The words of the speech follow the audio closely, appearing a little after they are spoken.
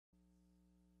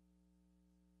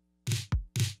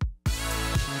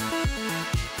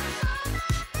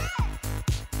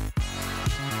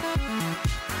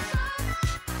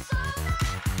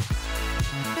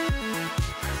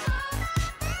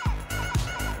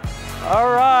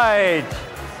All right.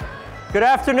 Good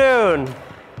afternoon.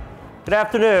 Good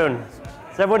afternoon.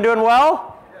 Is everyone doing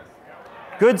well?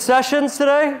 Good sessions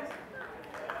today?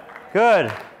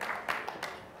 Good.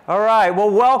 All right.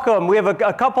 Well, welcome. We have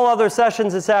a couple other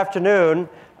sessions this afternoon.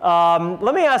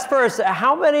 Let me ask first,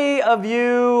 how many of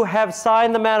you have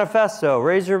signed the manifesto?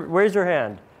 Raise your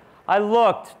hand. I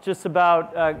looked just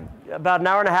about an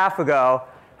hour and a half ago,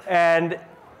 and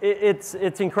it's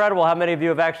incredible how many of you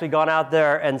have actually gone out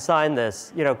there and signed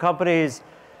this. You know, companies,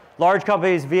 large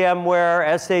companies,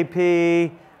 VMware,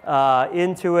 SAP,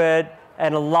 Intuit,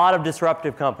 and a lot of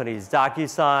disruptive companies,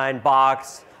 DocuSign,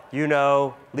 Box,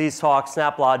 LeaseHawk,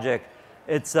 SnapLogic.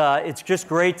 It's just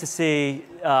great to see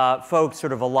folks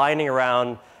sort of aligning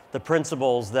around the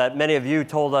principles that many of you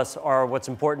told us are what's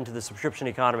important to the subscription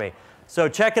economy. So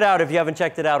check it out if you haven't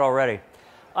checked it out already.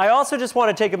 I also just want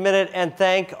to take a minute and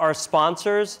thank our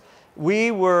sponsors.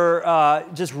 We were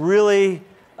just really,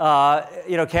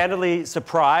 candidly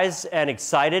surprised and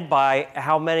excited by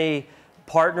how many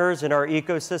partners in our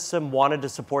ecosystem wanted to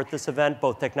support this event,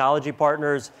 both technology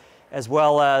partners as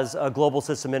well as global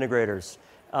system integrators.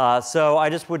 So I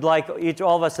just would like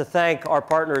all of us to thank our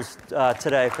partners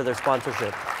today for their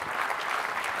sponsorship.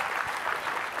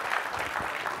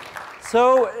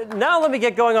 So now let me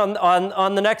get going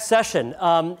on the next session.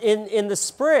 In the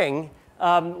spring,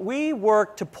 we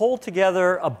worked to pull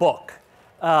together a book.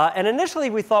 And initially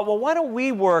we thought, well, why don't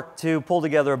we work to pull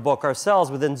together a book ourselves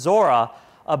within Zuora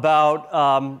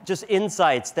about just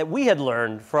insights that we had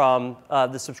learned from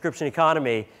the subscription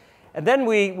economy. And then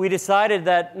we decided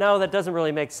that, no, that doesn't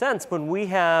really make sense when we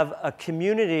have a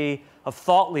community of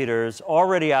thought leaders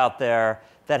already out there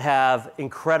that have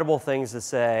incredible things to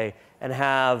say and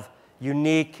have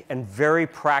unique and very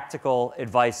practical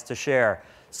advice to share.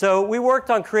 So we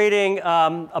worked on creating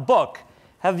a book.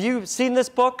 Have you seen this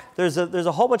book? There's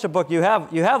a whole bunch of books. You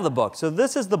have the book. So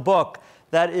this is the book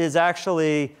that is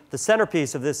actually the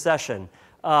centerpiece of this session.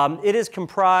 It is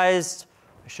comprised,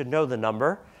 I should know the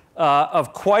number,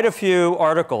 of quite a few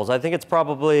articles. I think it's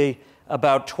probably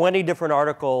about 20 different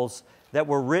articles that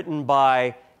were written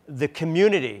by the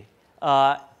community.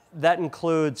 That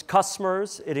includes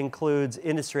customers, it includes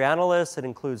industry analysts, it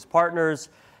includes partners,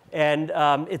 and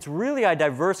it's really a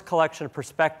diverse collection of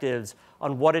perspectives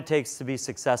on what it takes to be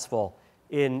successful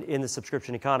in the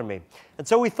subscription economy. And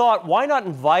so we thought, why not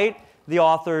invite the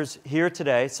authors here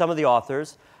today, some of the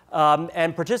authors,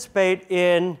 and participate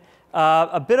in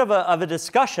a bit of a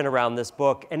discussion around this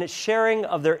book and its sharing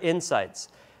of their insights.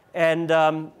 And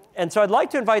so I'd like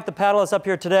to invite the panelists up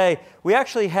here today. We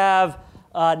actually have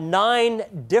 9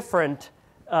 different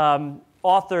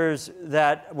authors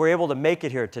that were able to make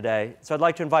it here today. So I'd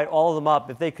like to invite all of them up.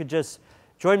 If they could just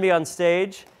join me on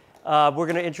stage. We're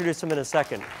going to introduce them in a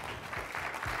second.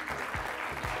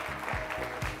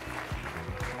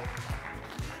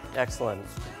 Excellent.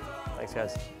 Thanks,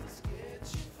 guys.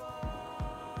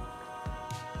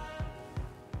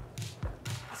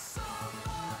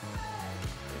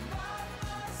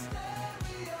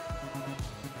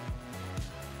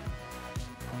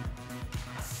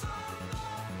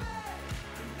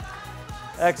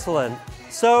 Excellent.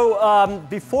 So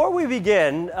before we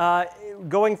begin,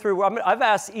 going through, I've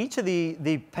asked each of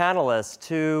the panelists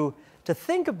to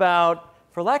think about,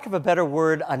 for lack of a better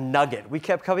word, a nugget. We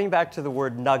kept coming back to the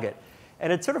word nugget.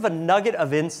 And it's sort of a nugget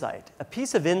of insight, a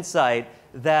piece of insight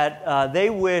that they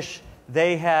wish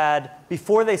they had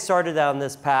before they started down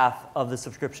this path of the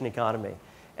subscription economy.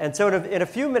 And so in a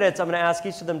few minutes, I'm going to ask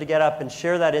each of them to get up and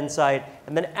share that insight.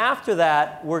 And then after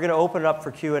that, we're going to open it up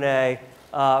for Q&A.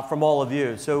 From all of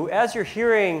you. So as you're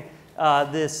hearing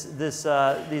these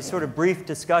sort of brief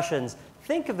discussions,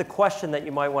 think of the question that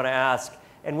you might want to ask.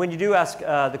 And when you do ask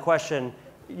the question,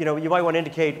 you might want to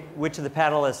indicate which of the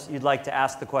panelists you'd like to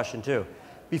ask the question to.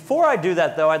 Before I do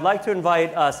that, though, I'd like to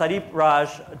invite Saideep Raj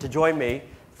to join me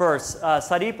first.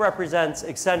 Saideep represents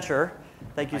Accenture.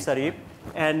 Thank you, Saideep.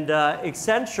 And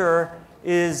Accenture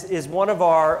is one of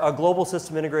our global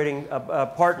system integrating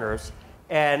partners.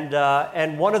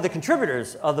 And one of the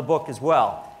contributors of the book as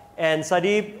well. And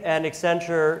Saideep and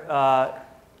Accenture,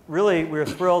 really, we were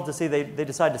thrilled to see they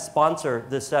decided to sponsor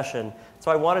this session.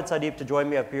 So I wanted Saideep to join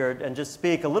me up here and just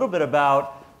speak a little bit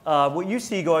about what you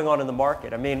see going on in the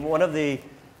market. I mean, one of the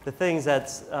things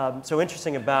that's so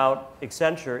interesting about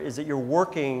Accenture is that you're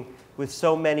working with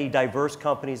so many diverse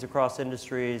companies across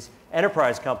industries,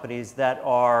 enterprise companies that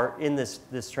are in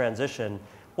this transition.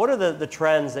 What are the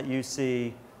trends that you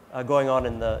see going on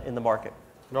in the market?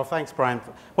 Well, thanks, Brian.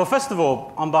 Well, first of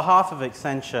all, on behalf of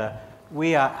Accenture,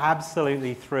 we are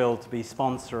absolutely thrilled to be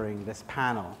sponsoring this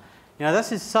panel. You know,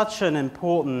 this is such an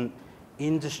important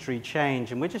industry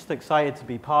change, and we're just excited to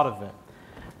be part of it.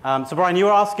 So Brian, you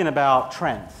were asking about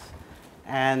trends.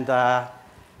 And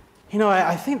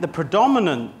I think the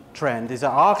predominant trend is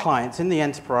that our clients in the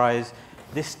enterprise,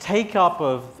 this take-up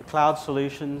of cloud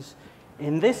solutions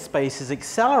in this space is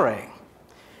accelerating.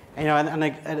 And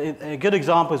a good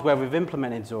example is where we've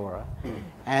implemented Zuora.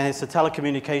 And it's a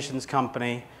telecommunications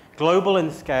company, global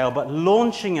in scale, but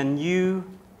launching a new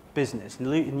business, a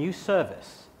new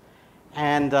service.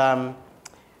 And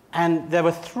there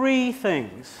were three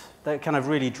things that kind of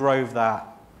really drove that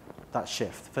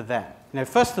shift for them.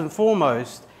 First and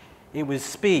foremost, it was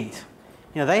speed.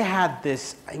 They had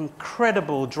this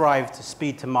incredible drive to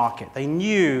speed to market. They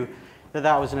knew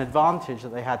that was an advantage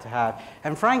that they had to have.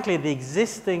 And frankly, the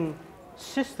existing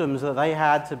systems that they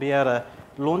had to be able to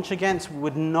launch against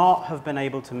would not have been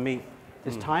able to meet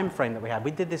this time frame that we had.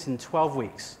 We did this in 12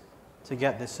 weeks to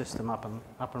get this system up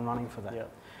and running for them.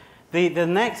 Yeah. The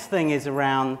next thing is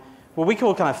around what we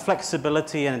call kind of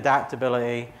flexibility and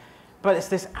adaptability, but it's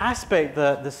this aspect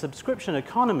that the subscription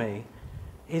economy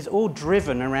is all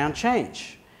driven around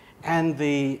change. And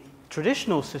the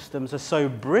traditional systems are so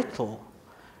brittle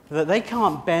that they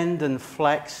can't bend and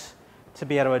flex to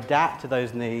be able to adapt to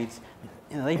those needs.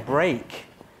 They break.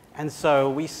 And so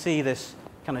we see this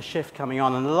kind of shift coming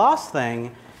on. And the last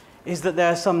thing is that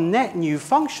there are some net new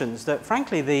functions that,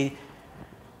 frankly, the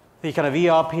kind of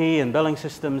ERP and billing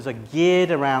systems are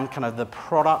geared around kind of the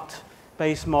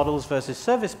product-based models versus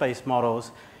service-based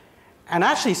models. And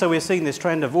actually, so we're seeing this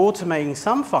trend of automating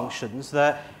some functions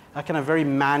that are kind of very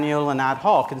manual and ad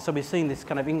hoc. And so we're seeing this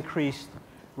kind of increased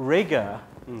rigor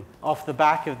off the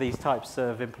back of these types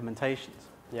of implementations.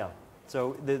 Yeah.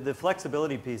 So the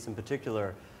flexibility piece in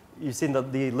particular, you've seen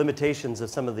the limitations of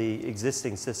some of the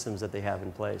existing systems that they have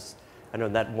in place. I know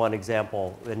in that one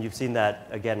example, and you've seen that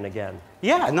again and again.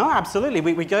 Yeah, no, absolutely.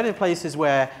 We go to places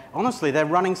where, honestly, they're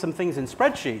running some things in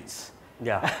spreadsheets.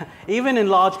 Yeah. Even in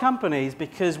large companies,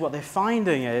 because what they're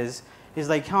finding is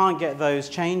they can't get those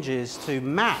changes to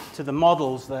map to the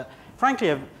models that, frankly,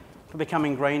 have become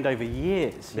ingrained over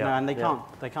years, and they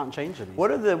can't change it. What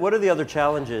are the other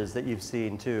challenges that you've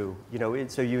seen too?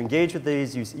 So you engage with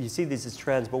these, you see these as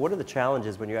trends, but what are the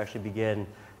challenges when you actually begin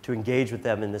to engage with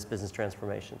them in this business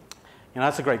transformation?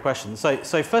 That's a great question.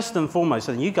 So first and foremost,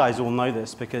 and you guys all know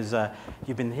this because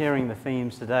you've been hearing the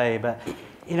themes today, but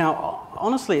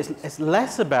honestly, it's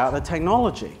less about the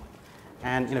technology.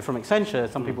 And from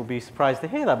Accenture, some people will be surprised to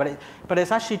hear that, but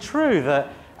it's actually true that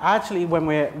actually when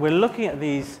we're looking at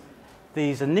these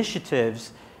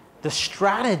initiatives, the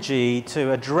strategy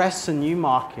to address a new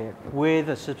market with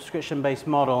a subscription-based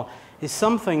model is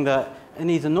something that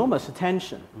needs enormous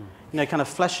attention. Kind of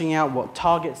fleshing out what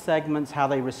target segments, how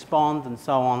they respond, and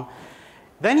so on.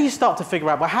 Then you start to figure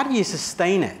out, well, how do you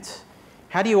sustain it?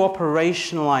 How do you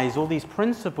operationalize all these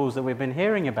principles that we've been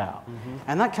hearing about?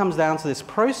 And that comes down to this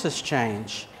process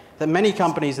change that many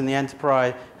companies in the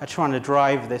enterprise are trying to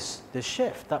drive this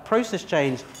shift. That process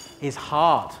change is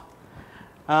hard.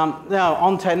 Now,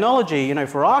 on technology,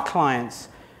 for our clients,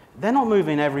 they're not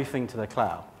moving everything to the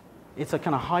cloud. It's a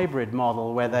kind of hybrid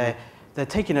model where they're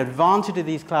taking advantage of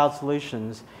these cloud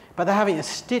solutions, but they're having to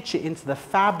stitch it into the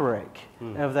fabric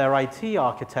of their IT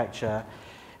architecture.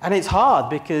 And it's hard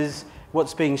because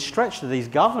what's being stretched are these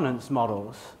governance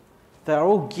models that are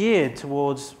all geared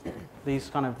towards these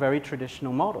kind of very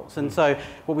traditional models. And so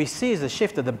what we see is a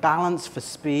shift of the balance for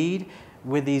speed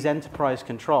with these enterprise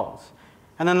controls.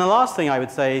 And then the last thing I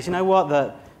would say is,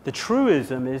 the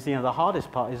truism is, the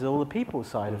hardest part is all the people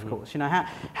side, of course.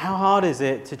 How hard is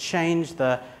it to change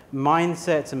the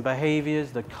mindsets and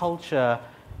behaviors, the culture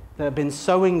that have been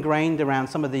so ingrained around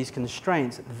some of these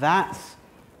constraints? That's,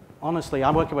 honestly,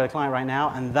 I'm working with a client right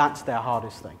now, and that's their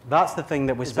hardest thing. That's the thing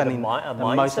that we're spending the most. Is it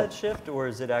a mindset shift, or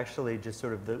is it actually just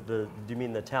sort of do you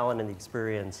mean the talent and the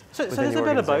experience? So there's a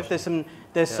bit of both.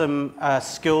 There's some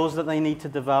skills that they need to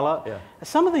develop. Yeah.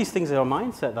 Some of these things are a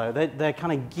mindset, though. They're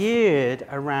kind of geared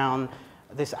around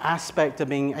this aspect of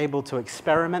being able to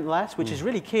experiment less, which is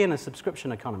really key in a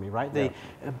subscription economy, right? The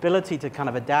ability to kind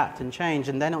of adapt and change,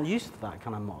 and they're not used to that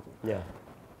kind of model. Yeah,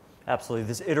 absolutely.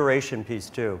 This iteration piece,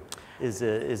 too, is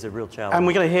a real challenge. And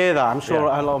we're going to hear that. I'm sure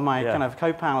a lot of my kind of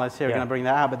co-panelists here are going to bring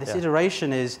that out, but this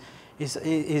iteration is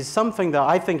something that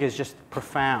I think is just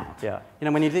profound. Yeah.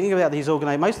 When you think about these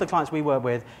organizations, most of the clients we work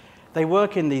with, they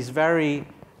work in these very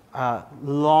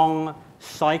long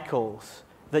cycles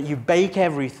that you bake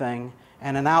everything,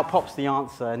 and then out pops the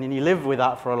answer, and then you live with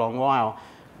that for a long while.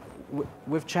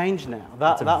 we've changed now.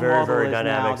 That's a very, very model is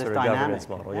dynamic now sort this of dynamic. governance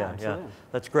model. Yeah, yeah. Absolutely.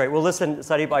 That's great. Well, listen,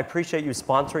 Saideep, I appreciate you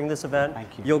sponsoring this event.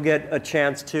 Thank you. You'll get a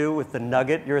chance too with the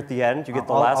nugget. You're at the end. You get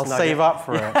the last nugget. I'll save up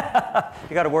for it.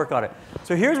 You got to work on it.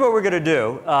 So here's what we're going to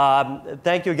do.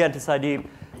 Thank you again to Saideep.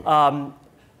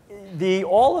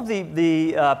 All of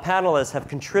the panelists have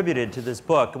contributed to this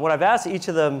book. And what I've asked each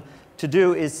of them to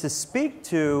do is to speak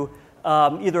to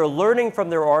either learning from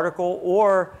their article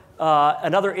or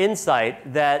another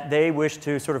insight that they wish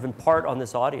to sort of impart on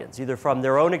this audience, either from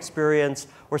their own experience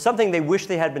or something they wish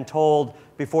they had been told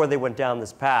before they went down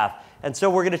this path. And so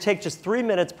we're going to take just 3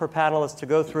 minutes per panelist to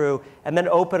go through and then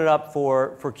open it up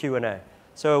for Q&A.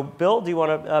 So Bill, do you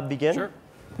want to begin? Sure.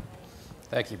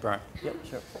 Thank you, Brian. Yep,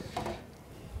 sure.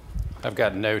 I've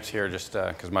got notes here just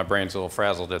because my brain's a little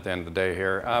frazzled at the end of the day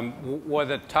here. Well,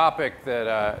 the topic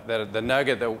that the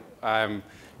nugget that I'm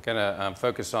going to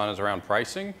focus on is around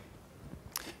pricing.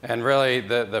 And really,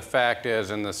 the fact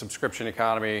is, in the subscription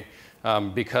economy,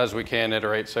 because we can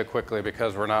iterate so quickly,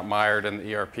 because we're not mired in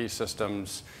the ERP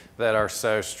systems that are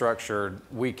so structured,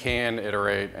 we can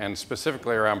iterate, and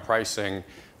specifically around pricing,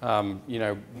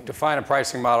 define a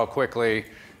pricing model quickly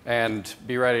and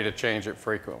be ready to change it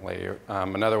frequently.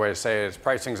 Another way to say it is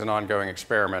pricing is an ongoing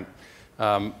experiment.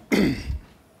 At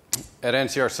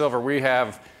NCR Silver, we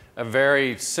have a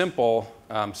very simple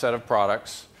set of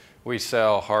products. We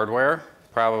sell hardware,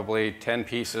 probably 10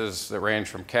 pieces that range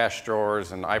from cash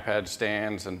drawers and iPad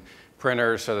stands and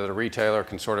printers so that a retailer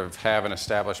can sort of have an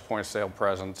established point of sale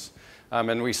presence.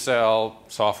 And we sell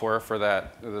software for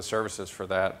that, the services for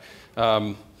that.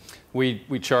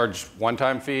 We charge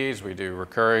one-time fees, we do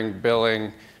recurring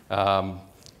billing,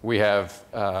 we have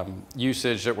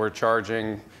usage that we're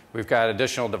charging. We've got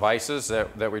additional devices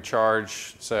that we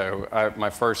charge. So my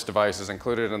first device is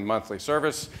included in the monthly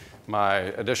service. My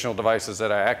additional devices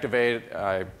that I activate,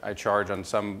 I charge on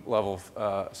some level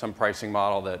of some pricing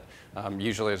model that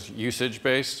usually is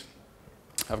usage-based.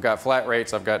 I've got flat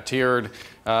rates, I've got tiered.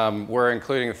 We're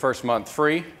including the first month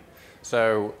free.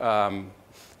 So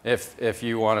if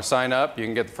you want to sign up, you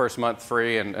can get the first month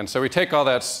free. And so we take all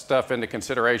that stuff into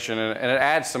consideration, and it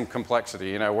adds some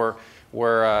complexity.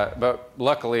 But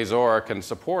luckily Zuora can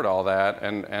support all that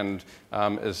and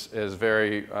is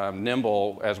very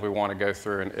nimble as we want to go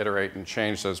through and iterate and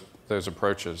change those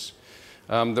approaches.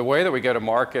 The way that we go to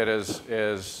market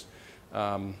is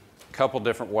a couple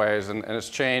different ways, and it's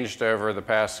changed over the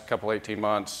past couple 18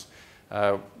 months.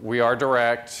 We are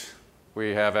direct.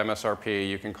 We have MSRP.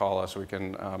 You can call us.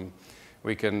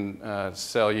 We can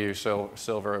sell you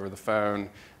silver over the phone.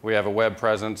 We have a web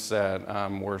presence that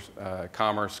we're a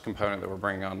commerce component that we're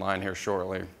bringing online here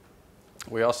shortly.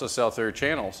 We also sell through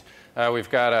channels. We've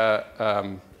got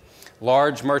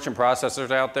large merchant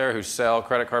processors out there who sell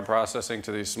credit card processing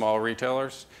to these small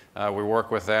retailers. We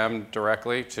work with them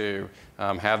directly to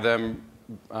have them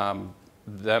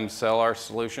sell our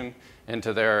solution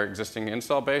into their existing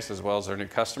install base as well as their new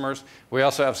customers. We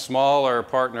also have smaller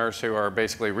partners who are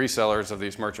basically resellers of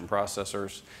these merchant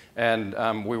processors,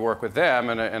 and we work with them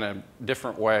in a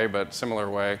different way, but similar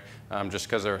way, just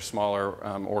because they're a smaller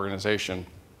organization.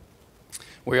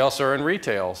 We also are in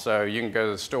retail, so you can go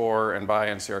to the store and buy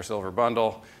NCR Silver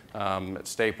Bundle at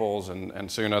Staples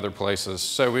and soon other places.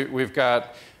 So we've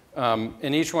got,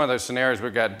 in each one of those scenarios,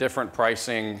 we've got different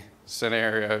pricing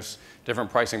scenarios, different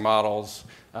pricing models,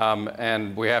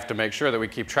 and we have to make sure that we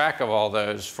keep track of all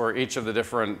those for each of the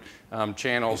different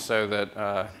channels so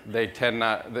that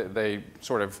they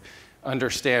sort of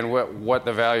understand what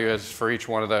the value is for each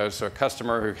one of those. So a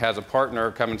customer who has a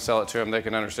partner come and sell it to them, they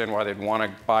can understand why they'd want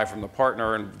to buy from the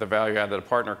partner and the value add that a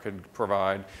partner could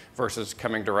provide versus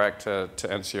coming direct to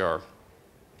NCR.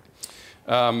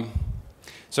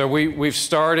 So we've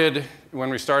started, when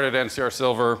we started NCR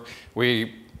Silver,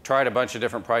 we tried a bunch of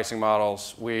different pricing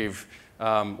models. We've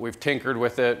tinkered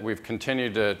with it. We've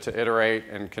continued to iterate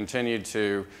and continued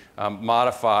to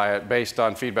modify it based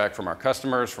on feedback from our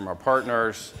customers, from our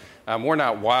partners. We're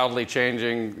not wildly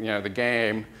changing, the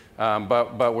game,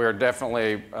 but we're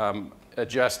definitely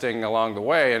adjusting along the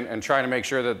way and trying to make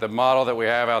sure that the model that we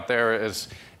have out there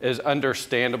is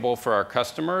understandable for our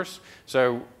customers.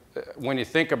 So when you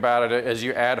think about it, as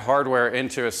you add hardware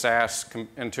into a SaaS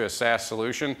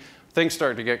solution, things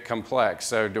start to get complex.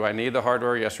 So do I need the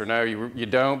hardware, yes or no? You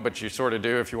don't, but you sort of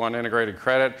do if you want integrated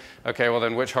credit. Okay, well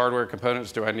then which hardware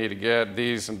components do I need to get?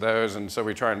 These and those, and so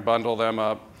we try and bundle them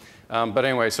up. But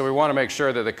anyway, so we want to make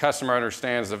sure that the customer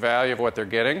understands the value of what they're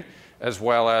getting, as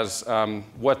well as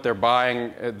what they're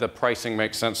buying, the pricing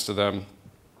makes sense to them.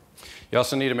 You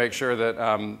also need to make sure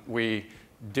that we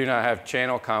do not have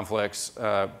channel conflicts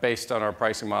based on our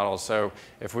pricing models. So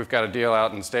if we've got a deal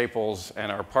out in Staples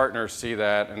and our partners see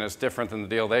that and it's different than the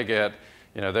deal they get,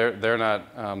 they're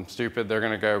not stupid. They're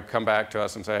going to come back to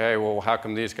us and say, hey, well, how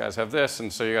come these guys have this?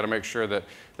 And so you got to make sure that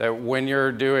when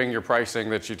you're doing your pricing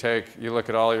that you look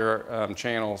at all your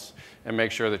channels and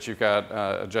make sure that you've got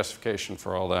a justification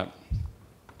for all that.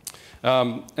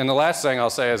 And the last thing I'll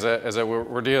say is that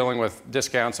we're dealing with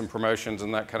discounts and promotions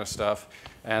and that kind of stuff.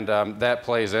 And that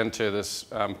plays into this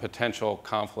potential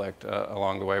conflict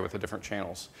along the way with the different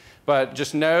channels. But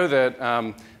just know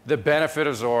that the benefit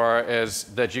of Zuora is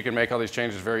that you can make all these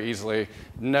changes very easily.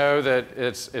 Know that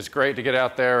it's great to get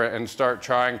out there and start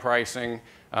trying pricing.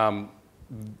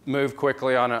 Move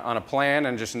quickly on a plan,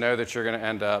 and just know that you're going to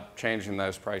end up changing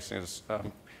those pricings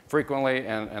frequently,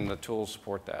 and the tools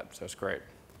support that. So it's great.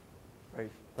 Great.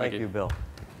 Thank you, Bill.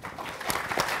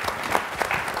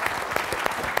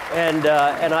 And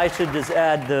I should just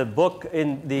add,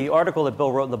 the article that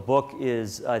Bill wrote in the book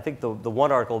is, I think, the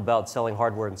one article about selling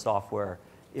hardware and software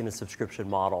in a subscription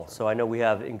model. So I know we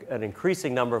have an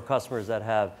increasing number of customers that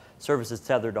have services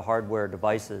tethered to hardware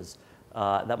devices.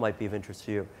 That might be of interest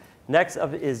to you. Next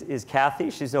up is Cathy.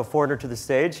 She's no foreigner to the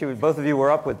stage. Both of you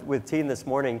were up with Teen this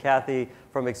morning. Cathy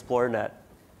from Xplornet.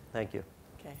 Thank you.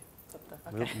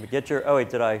 Okay. Get your, oh wait,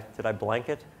 did I blank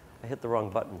it? I hit the wrong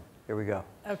button. Here we go.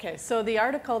 Okay, so the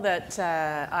article that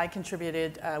I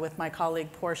contributed with my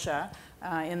colleague Portia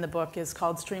in the book is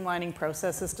called Streamlining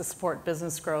Processes to Support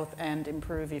Business Growth and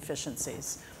Improve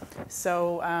Efficiencies.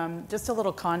 So just a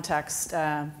little context.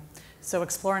 So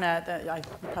Xplornet, you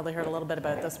probably heard a little bit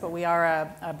about this, but we are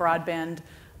a broadband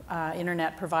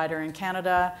internet provider in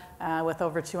Canada with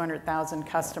over 200,000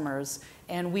 customers.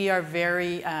 And we are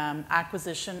very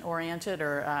acquisition-oriented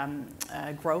or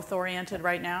growth-oriented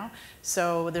right now.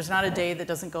 So there's not a day that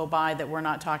doesn't go by that we're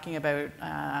not talking about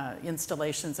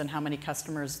installations and how many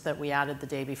customers that we added the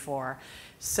day before.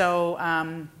 So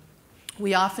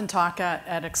we often talk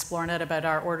at Xplornet about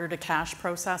our order-to-cash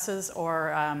processes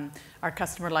or our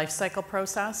customer lifecycle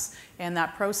process. And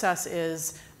that process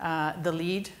is the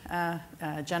lead,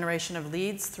 generation of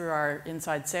leads through our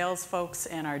inside sales folks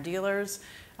and our dealers,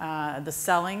 the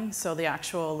selling, so the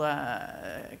actual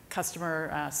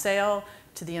customer sale,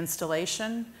 to the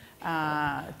installation,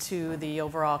 to the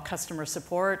overall customer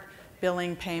support,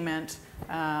 billing, payment,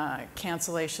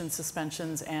 cancellation,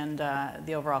 suspensions, and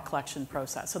the overall collection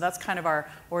process. So that's kind of our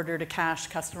order-to-cash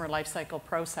customer lifecycle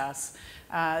process.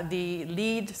 The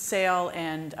lead, sale,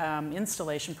 and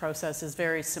installation process is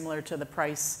very similar to the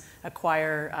price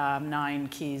acquire 9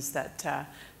 keys that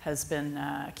has been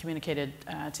communicated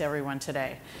to everyone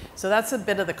today. So that's a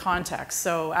bit of the context.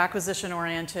 So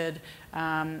acquisition-oriented,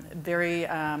 very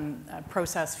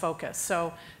process-focused.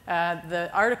 So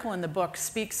the article in the book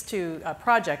speaks to a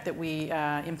project that we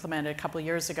implemented a couple of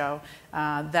years ago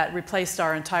that replaced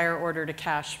our entire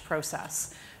order-to-cash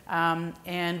process.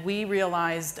 And we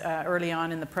realized early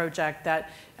on in the project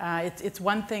that it's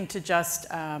one thing to just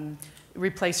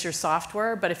replace your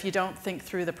software, but if you don't think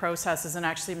through the processes, and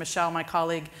actually Michelle, my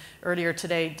colleague, earlier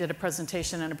today did a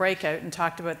presentation and a breakout and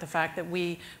talked about the fact that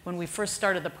when we first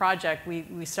started the project,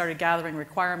 we started gathering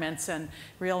requirements and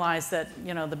realized that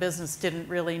the business didn't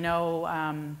really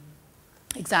know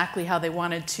exactly how they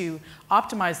wanted to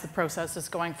optimize the processes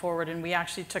going forward, and we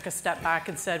actually took a step back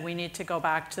and said we need to go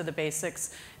back to the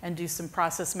basics and do some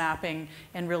process mapping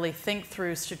and really think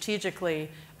through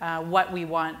strategically what we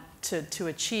want to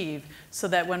achieve, so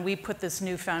that when we put this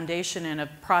new foundation in of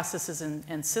processes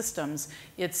and systems,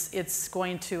 it's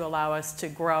going to allow us to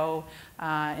grow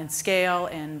and scale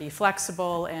and be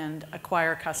flexible and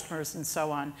acquire customers and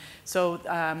so on. So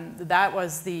that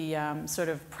was the sort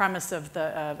of premise of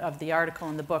the article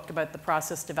in the book about the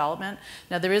process development.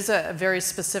 Now there is a very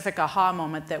specific aha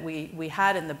moment that we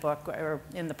had in the book, or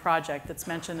in the project that's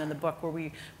mentioned in the book, where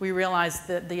we realized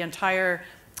that the entire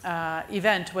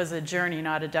event was a journey,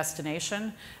 not a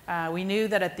destination. We knew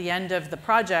that at the end of the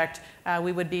project,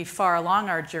 we would be far along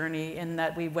our journey in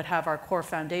that we would have our core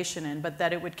foundation in, but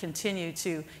that it would continue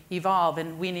to evolve,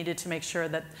 and we needed to make sure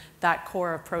that that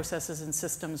core of processes and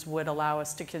systems would allow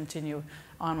us to continue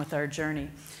on with our journey.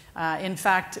 In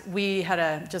fact, we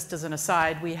had just as an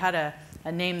aside, we had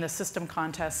a name the system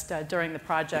contest during the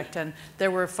project, and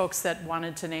there were folks that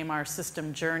wanted to name our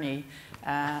system Journey.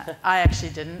 I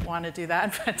actually didn't want to do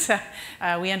that,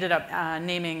 but we ended up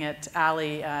naming it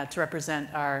Ally to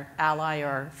represent our ally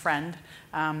or friend.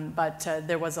 But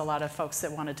there was a lot of folks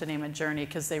that wanted to name it Journey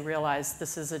because they realized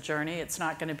this is a journey. It's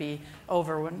not going to be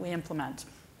over when we implement.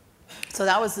 So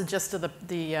that was the gist of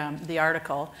the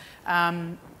article.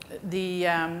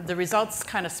 the results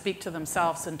kind of speak to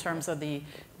themselves in terms of the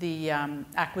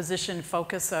acquisition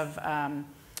focus of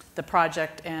the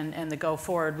project and the go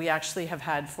forward. We actually have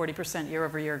had 40%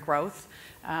 year-over-year growth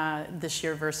this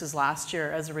year versus last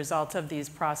year as a result of these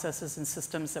processes and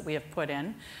systems that we have put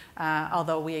in,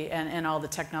 although and all the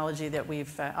technology that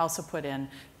we've also put in.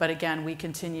 But again, we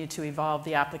continue to evolve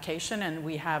the application, and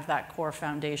we have that core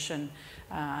foundation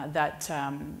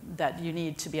that you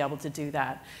need to be able to do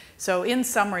that. So in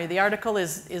summary, the article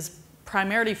is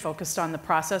primarily focused on the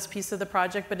process piece of the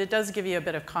project, but it does give you a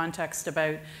bit of context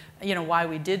about why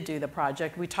we did do the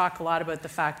project. We talk a lot about the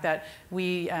fact that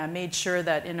we made sure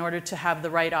that in order to have the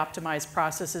right optimized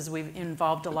processes, we've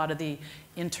involved a lot of the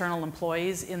internal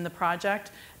employees in the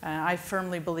project. I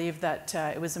firmly believe that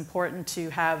it was important to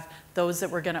have those that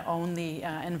were going to own the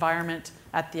environment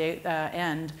at the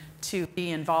end to be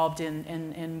involved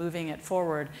in moving it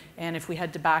forward. And if we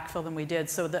had to backfill them, we did.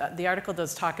 So the article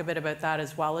does talk a bit about that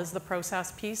as well as the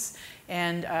process piece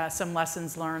and some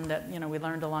lessons learned that we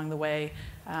learned along the way,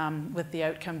 with the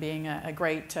outcome being a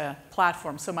great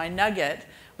platform. So my nugget,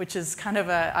 which is kind of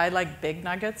I like big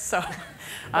nuggets, so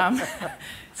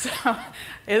so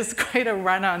it's quite a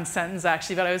run-on sentence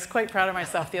actually, but I was quite proud of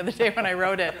myself the other day when I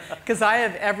wrote it because I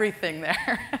have everything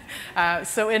there.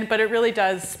 But it really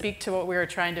does speak to what we were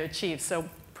trying to achieve. So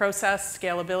process,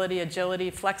 scalability, agility,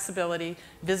 flexibility,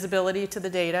 visibility to the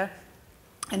data,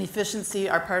 and efficiency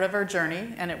are part of our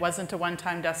journey, and it wasn't a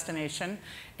one-time destination.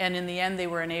 And in the end, they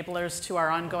were enablers to our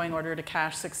ongoing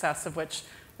order-to-cash success, of which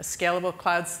a scalable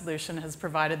cloud solution has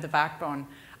provided the backbone.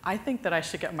 I think that I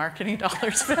should get marketing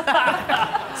dollars for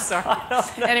that.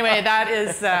 Sorry. Anyway, that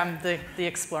is the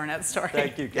Xplornet story.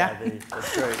 Thank you, Cathy. Yeah.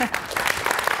 That's great.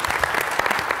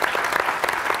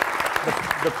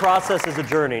 The process is a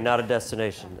journey, not a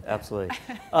destination. Absolutely.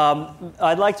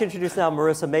 I'd like to introduce now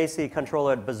Marissa Massie,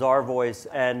 controller at Bazaarvoice,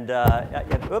 and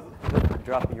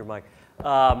dropping your mic.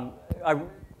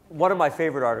 One of my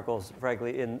favorite articles,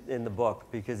 frankly, in the book,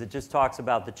 because it just talks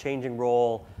about the changing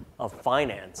role of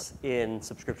finance in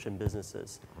subscription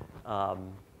businesses.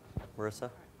 Marissa?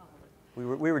 We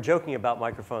were joking about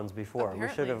microphones before.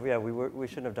 Apparently. We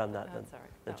shouldn't have done that. That's all right.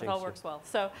 It all works well.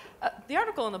 So the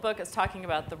article in the book is talking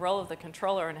about the role of the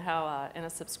controller and how in a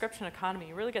subscription economy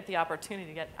you really get the opportunity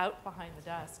to get out behind the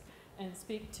desk and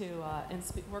speak to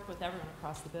work with everyone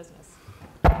across the business.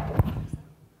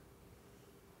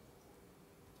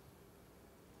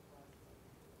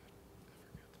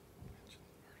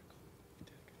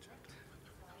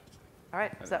 All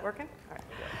right, is that working? All right.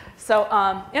 So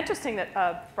interesting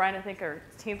that Brian, I think, our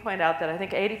team pointed out that I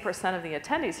think 80% of the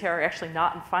attendees here are actually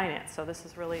not in finance. So this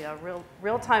is really a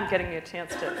real time giving me a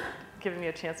chance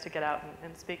to get out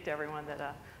and speak to everyone,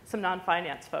 some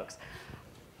non-finance folks.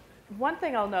 One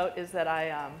thing I'll note is that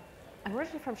I'm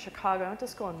originally from Chicago. I went to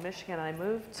school in Michigan, and I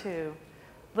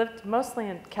lived mostly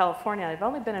in California. I've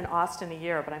only been in Austin a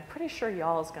year, but I'm pretty sure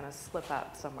y'all is going to slip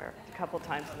out somewhere a couple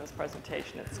times in this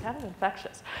presentation. It's kind of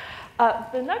infectious.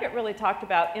 The nugget really talked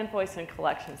about invoice and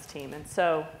collections team. And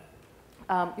so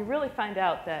you really find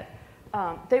out that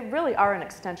they really are an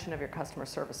extension of your customer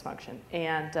service function.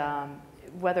 And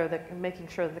whether they're making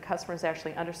sure that the customers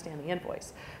actually understand the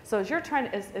invoice. So as you're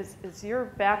as your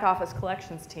back office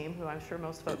collections team, who I'm sure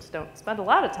most folks don't spend a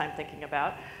lot of time thinking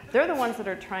about, they're the ones that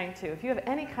are trying to, if you have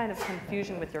any kind of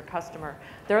confusion with your customer,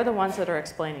 they're the ones that are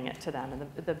explaining it to them.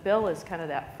 And the bill is kind of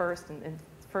that first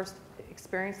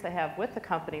experience they have with the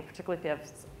company, particularly if you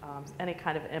have any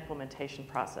kind of implementation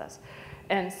process.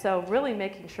 And so really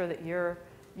making sure that your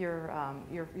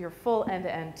full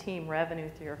end-to-end team revenue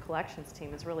through your collections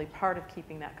team is really part of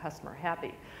keeping that customer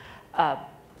happy.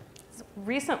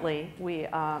 Recently, we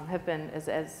have been,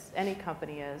 as any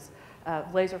company is,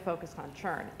 laser focused on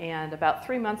churn. And about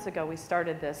 3 months ago, we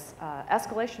started this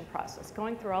escalation process,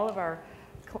 going through all of our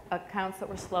accounts that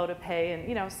were slow to pay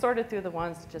and sorted through the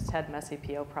ones that just had messy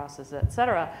PO processes, et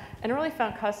cetera, and really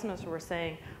found customers who were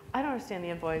saying, I don't understand the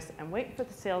invoice. I'm waiting for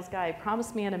the sales guy. He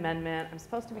promised me an amendment. I'm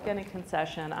supposed to be getting a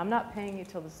concession. I'm not paying you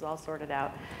till this is all sorted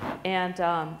out. And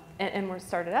we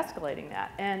started escalating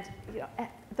that. And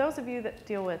those of you that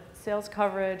deal with sales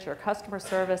coverage or customer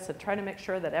service and try to make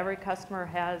sure that every customer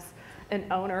has an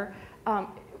owner,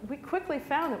 we quickly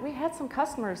found that we had some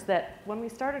customers that when we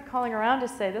started calling around to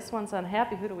say, this one's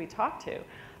unhappy, who do we talk to?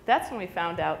 That's when we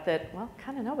found out that, well,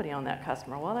 kind of nobody owned that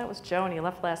customer. Well, that was Joe, and he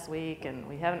left last week, and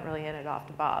we haven't really handed it off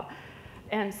to Bob.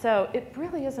 And so it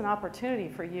really is an opportunity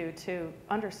for you to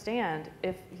understand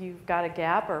if you've got a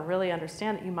gap or really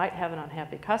understand that you might have an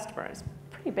unhappy customer. It's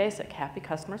pretty basic. Happy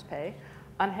customers pay.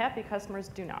 Unhappy customers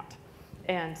do not.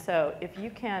 And so if you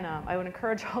can, I would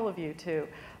encourage all of you to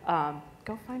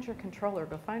go find your controller,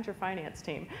 go find your finance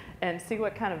team, and see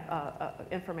what kind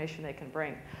of information they can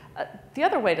bring. The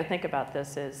other way to think about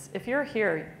this is, if you're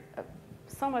here,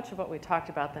 so much of what we talked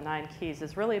about, the 9 keys,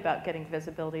 is really about getting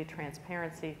visibility,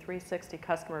 transparency, 360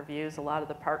 customer views. A lot of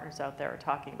the partners out there are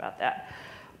talking about that.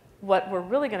 What we're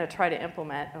really going to try to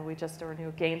implement, and we just are a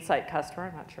new Gainsight customer,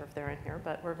 I'm not sure if they're in here,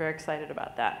 but we're very excited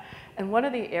about that. And one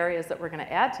of the areas that we're going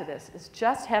to add to this is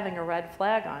just having a red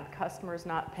flag on customers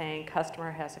not paying,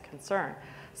 customer has a concern,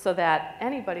 so that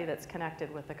anybody that's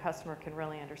connected with the customer can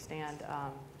really understand,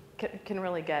 can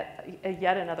really get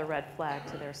yet another red flag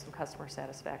to there's some customer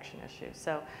satisfaction issues.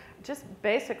 So just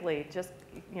basically, just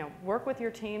work with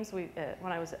your teams. When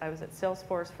I was at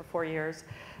Salesforce for 4 years,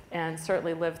 and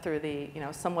certainly lived through the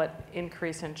somewhat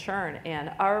increase in churn.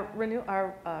 And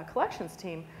our collections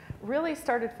team really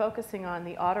started focusing on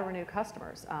the auto-renew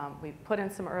customers. We put in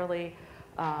some early,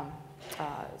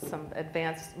 some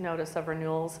advanced notice of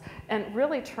renewals, and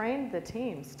really trained the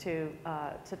teams to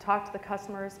talk to the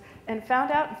customers, and found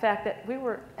out, in fact, that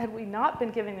had we not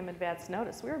been giving them advance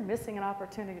notice, we were missing an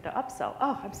opportunity to upsell.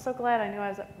 Oh, I'm so glad I knew I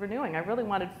was renewing. I really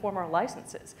wanted 4 more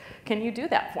licenses. Can you do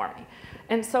that for me?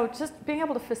 And so just being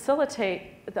able to facilitate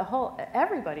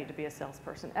everybody to be a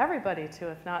salesperson, everybody to,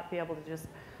 if not be able to just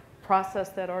process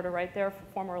that order right there for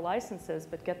 4 more licenses,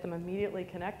 but get them immediately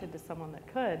connected to someone that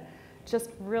could, just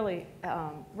really,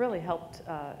 really helped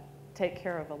take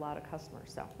care of a lot of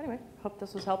customers. So anyway, hope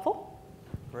this was helpful.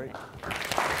 Great.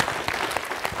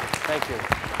 Thank you.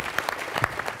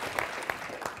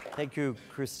 Thank you,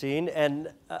 Christine.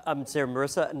 And I'm sorry,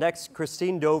 Marissa. Next,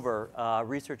 Christine Dover,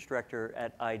 Research Director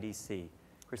at IDC.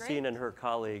 Christine and her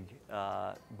colleague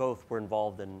both were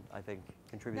involved in, I think,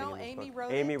 contributing in this Amy book.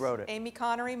 wrote Amy it. wrote it. Amy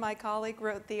Connery, my colleague,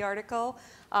 wrote the article,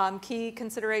 Key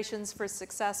Considerations for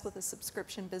Success with a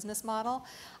Subscription Business Model.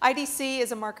 IDC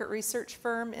is a market research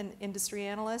firm and industry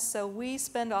analyst, so we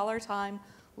spend all our time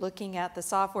looking at the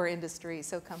software industry,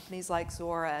 so companies like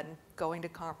Zuora, and going to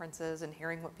conferences and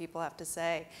hearing what people have to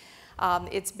say.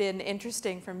 It's been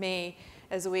interesting for me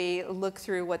as we look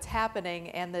through what's happening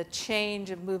and the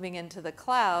change of moving into the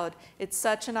cloud. It's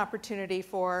such an opportunity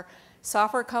for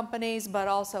software companies, but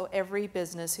also every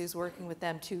business who's working with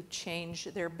them to change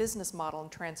their business model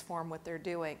and transform what they're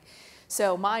doing.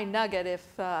 So my nugget, if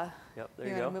you're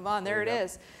going to move on, there it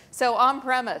is. So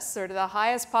on-premise, sort of the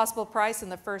highest possible price in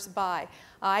the first buy.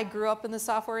 I grew up in the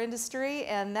software industry,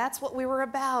 and that's what we were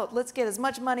about. Let's get as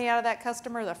much money out of that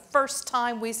customer the first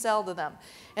time we sell to them.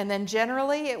 And then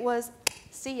generally it was,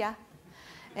 see ya.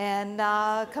 And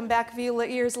come back a few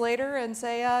years later and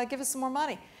say, give us some more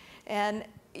money. And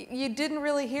you didn't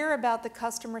really hear about the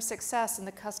customer success and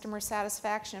the customer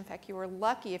satisfaction. In fact, you were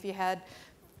lucky if you had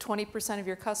 20% of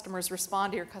your customers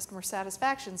respond to your customer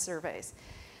satisfaction surveys.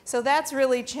 So that's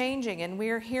really changing, and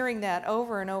we're hearing that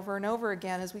over and over and over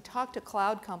again as we talk to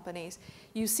cloud companies.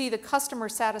 You see the customer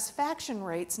satisfaction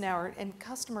rates now and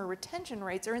customer retention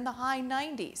rates are in the high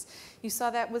 90s. You saw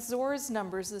that with Zuora's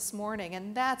numbers this morning,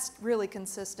 and that's really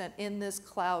consistent in this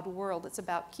cloud world. It's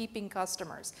about keeping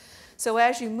customers. So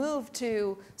as you move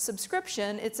to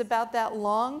subscription, it's about that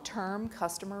long-term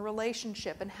customer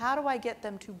relationship, and how do I get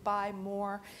them to buy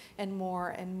more and more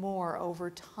and more over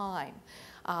time?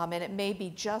 And it may be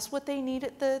just what they need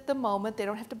at the moment. They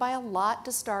don't have to buy a lot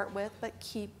to start with, but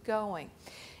keep going.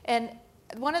 And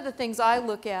one of the things I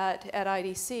look at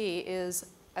IDC is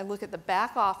I look at the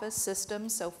back office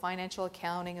systems, so financial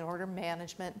accounting and order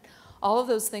management, all of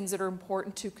those things that are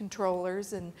important to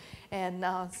controllers and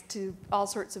to all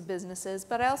sorts of businesses.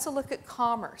 But I also look at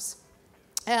commerce.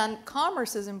 And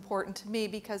commerce is important to me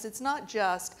because it's not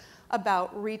just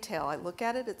about retail. I look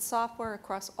at it, it's software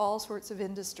across all sorts of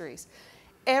industries.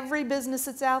 Every business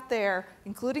that's out there,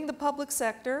 including the public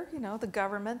sector, the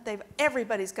government,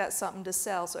 everybody's got something to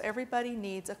sell. So everybody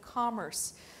needs a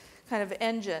commerce kind of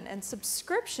engine. And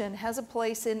subscription has a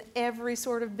place in every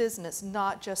sort of business,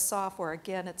 not just software.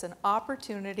 Again, it's an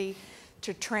opportunity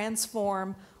to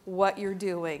transform what you're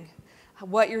doing,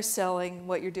 what you're selling,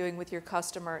 what you're doing with your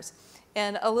customers.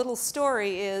 And a little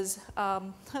story is,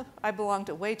 I belong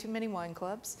to way too many wine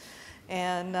clubs.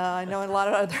 And I know a lot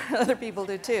of other people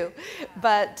do too.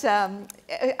 But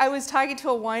I was talking to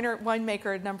a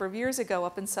winemaker a number of years ago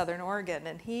up in Southern Oregon,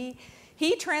 and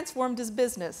he transformed his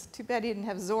business. Too bad he didn't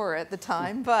have Zuora at the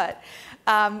time. But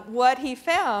what he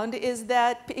found is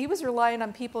that he was relying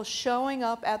on people showing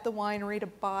up at the winery to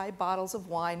buy bottles of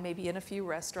wine, maybe in a few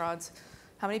restaurants.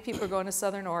 How many people are going to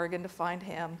Southern Oregon to find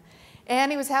him?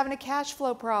 And he was having a cash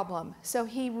flow problem. So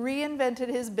he reinvented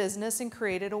his business and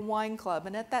created a wine club.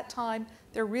 And at that time,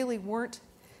 there really weren't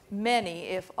many,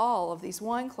 if all, of these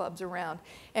wine clubs around.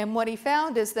 And what he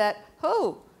found is that,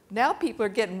 now people are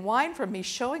getting wine from me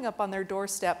showing up on their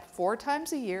doorstep 4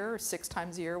 times a year or 6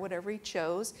 times a year, whatever he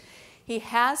chose. He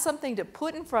has something to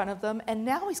put in front of them, and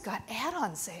now he's got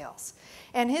add-on sales.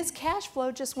 And his cash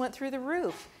flow just went through the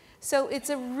roof. So it's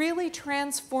a really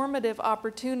transformative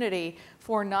opportunity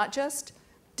for not just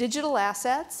digital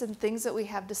assets and things that we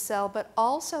have to sell, but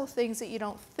also things that you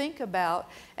don't think about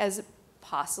as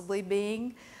possibly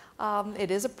being,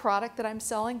 it is a product that I'm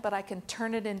selling, but I can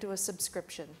turn it into a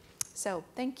subscription. So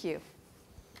thank you.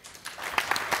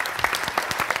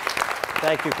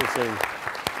 Thank you, Christine.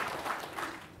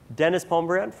 Denis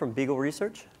Pombriant from Beagle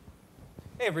Research.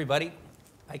 Hey, everybody.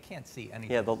 I can't see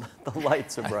anything. Yeah, the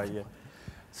lights are bright, yeah.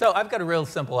 So I've got a real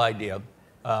simple idea,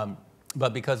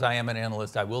 but because I am an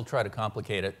analyst, I will try to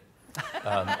complicate it.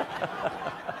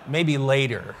 Maybe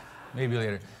later.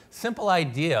 Simple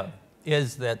idea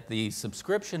is that the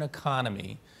subscription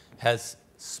economy has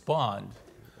spawned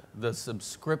the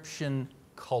subscription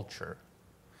culture.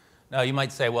 Now, you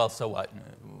might say, well, so what?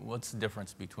 What's the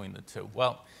difference between the two?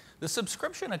 Well, the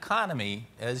subscription economy,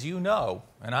 as you know,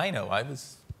 and I know, I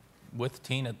was with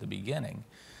Teen at the beginning,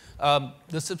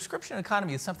 the subscription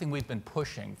economy is something we've been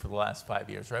pushing for the last 5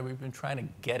 years, right? We've been trying to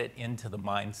get it into the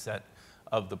mindset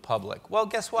of the public. Well,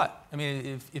 guess what? I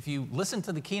mean, if you listened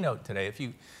to the keynote today, if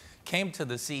you came to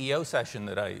the CEO session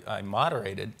that I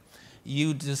moderated,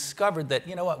 you discovered that,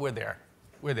 you know what, we're there.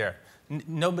 We're there.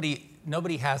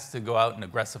 Nobody has to go out and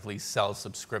aggressively sell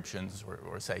subscriptions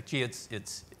or say, gee, it's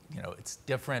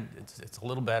different, it's a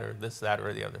little better, this, that,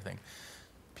 or the other thing.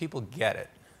 People get it.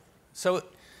 So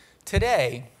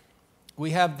today,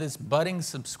 we have this budding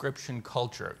subscription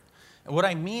culture. And what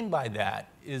I mean by that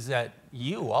is that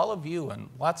you, all of you, and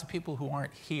lots of people who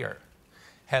aren't here,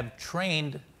 have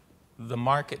trained the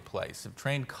marketplace, have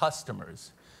trained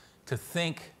customers to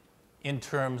think in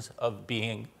terms of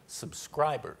being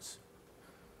subscribers.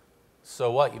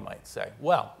 So what, you might say?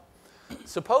 Well,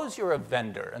 suppose you're a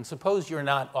vendor, and suppose you're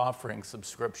not offering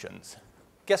subscriptions.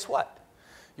 Guess what?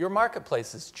 Your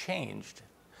marketplace has changed.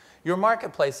 Your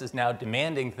marketplace is now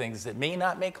demanding things that may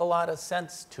not make a lot of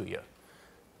sense to you.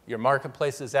 Your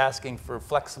marketplace is asking for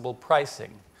flexible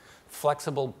pricing,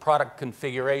 flexible product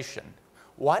configuration.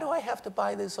 Why do I have to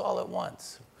buy this all at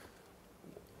once?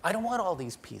 I don't want all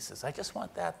these pieces. I just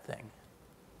want that thing.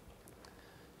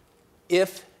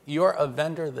 If you're a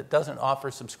vendor that doesn't offer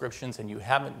subscriptions and you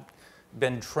haven't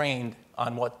been trained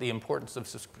on what the importance of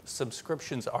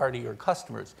subscriptions are to your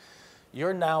customers,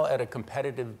 you're now at a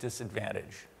competitive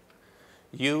disadvantage.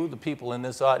 You, the people in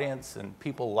this audience, and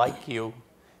people like you,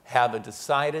 have a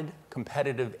decided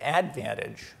competitive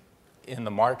advantage in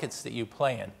the markets that you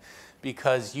play in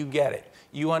because you get it.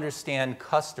 You understand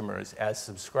customers as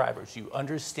subscribers. You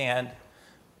understand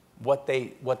what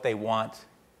they want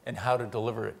and how to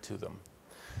deliver it to them.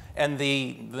 And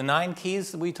the 9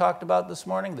 keys that we talked about this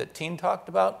morning, that Teen talked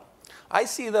about, I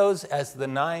see those as the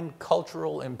 9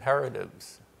 cultural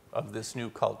imperatives of this new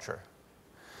culture.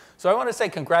 So I want to say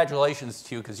congratulations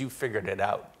to you because you figured it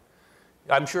out.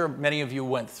 I'm sure many of you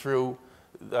went through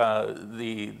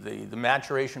the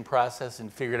maturation process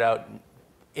and figured out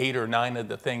 8 or 9 of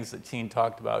the things that Teen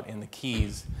talked about in the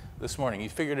keys this morning. You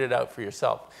figured it out for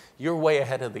yourself. You're way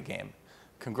ahead of the game.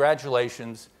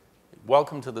 Congratulations.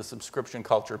 Welcome to the subscription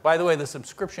culture. By the way, the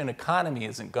subscription economy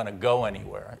isn't going to go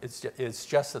anywhere. It's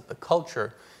just that the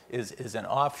culture is an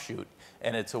offshoot,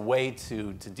 and it's a way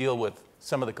to deal with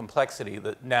some of the complexity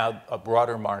that now a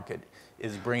broader market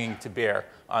is bringing to bear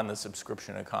on the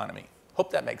subscription economy.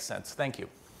 Hope that makes sense. Thank you.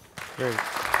 Great.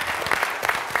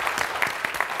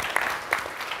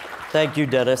 Thank you,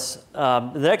 Denis. The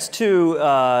next 2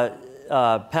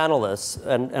 panelists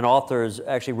and authors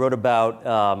actually wrote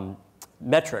about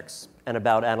metrics and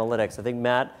about analytics. I think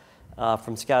Matt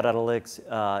from Scout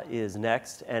Analytics is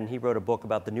next, and he wrote a book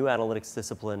about the new analytics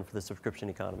discipline for the subscription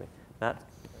economy. Matt?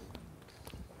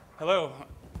 Hello.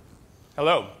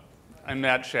 Hello. I'm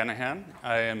Matt Shanahan.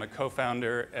 I am a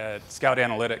co-founder at Scout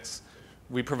Analytics.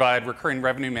 We provide recurring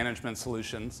revenue management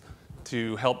solutions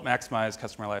to help maximize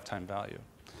customer lifetime value.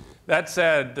 That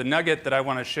said, the nugget that I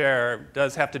want to share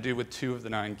does have to do with 2 of the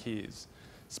 9 keys,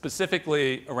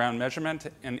 specifically around measurement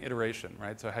and iteration,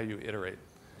 right? So how you iterate.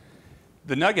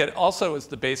 The nugget also is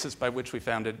the basis by which we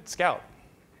founded Scout.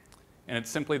 And it's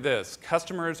simply this: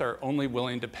 customers are only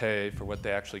willing to pay for what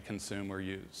they actually consume or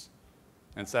use.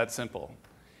 And it's that simple.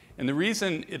 And the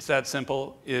reason it's that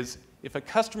simple is if a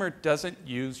customer doesn't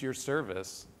use your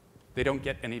service, they don't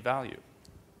get any value.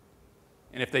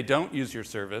 And if they don't use your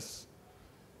service,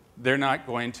 they're not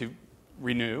going to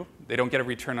renew. They don't get a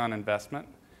return on investment.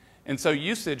 And so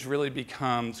usage really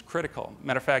becomes critical.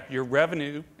 Matter of fact, your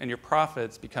revenue and your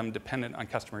profits become dependent on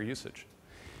customer usage.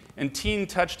 And Teen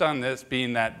touched on this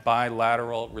being that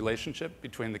bilateral relationship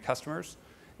between the customers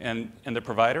and the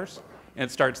providers. And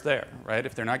it starts there, right?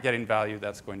 If they're not getting value,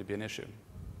 that's going to be an issue.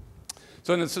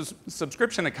 So in the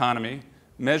subscription economy,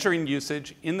 measuring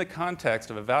usage in the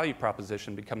context of a value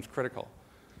proposition becomes critical.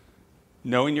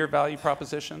 Knowing your value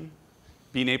proposition,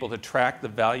 being able to track the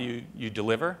value you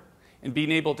deliver, and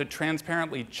being able to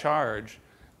transparently charge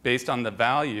based on the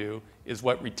value is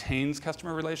what retains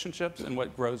customer relationships and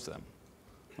what grows them,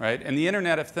 right? And the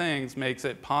Internet of Things makes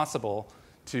it possible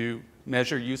to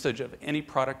measure usage of any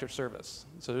product or service.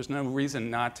 So there's no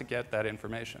reason not to get that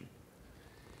information.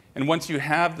 And once you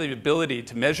have the ability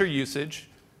to measure usage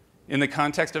in the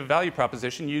context of a value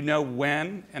proposition, you know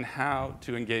when and how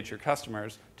to engage your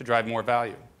customers to drive more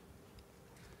value.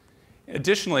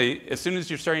 Additionally, as soon as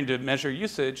you're starting to measure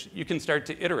usage, you can start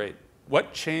to iterate.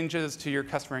 What changes to your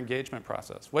customer engagement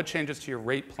process? What changes to your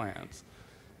rate plans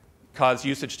cause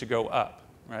usage to go up,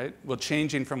 right? Will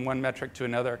changing from one metric to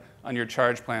another on your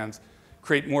charge plans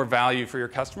create more value for your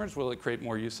customers? Will it create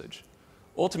more usage?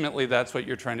 Ultimately, that's what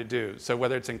you're trying to do. So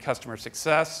whether it's in customer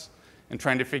success and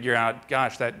trying to figure out,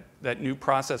 gosh, that new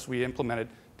process we implemented,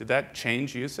 did that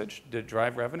change usage? Did it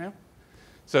drive revenue?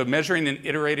 So measuring and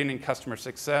iterating in customer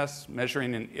success,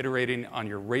 measuring and iterating on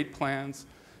your rate plans,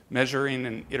 measuring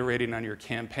and iterating on your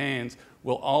campaigns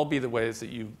will all be the ways that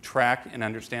you track and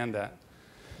understand that.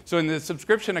 So in the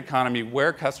subscription economy,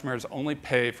 where customers only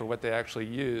pay for what they actually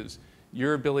use,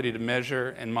 your ability to measure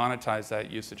and monetize that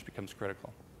usage becomes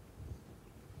critical.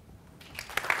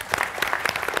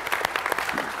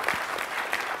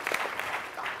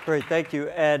 Great, thank you.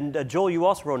 And Joel, you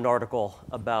also wrote an article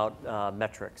about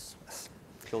metrics.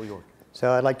 Joel York.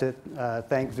 So I'd like to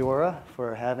thank Zuora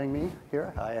for having me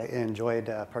here. I enjoyed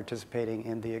participating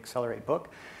in the Accelerate book.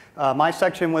 My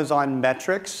section was on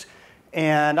metrics,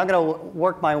 and I'm going to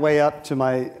work my way up to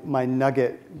my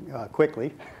nugget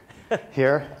quickly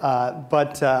here.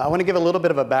 But I want to give a little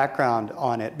bit of a background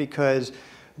on it because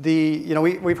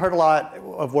we've heard a lot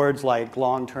of words like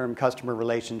long-term customer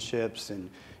relationships and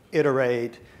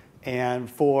iterate. And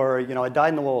for a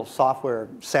dyed-in-the-wool software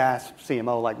SaaS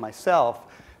CMO like myself,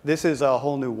 this is a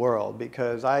whole new world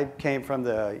because I came from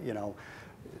the,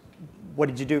 what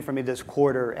did you do for me this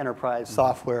quarter enterprise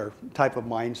software type of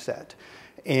mindset.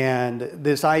 And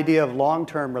this idea of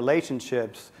long-term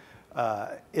relationships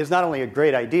is not only a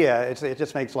great idea, it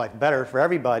just makes life better for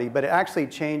everybody, but it actually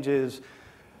changes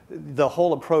the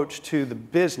whole approach to the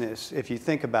business if you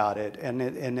think about it.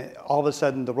 And all of a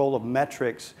sudden, the role of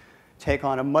metrics take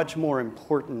on a much more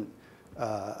important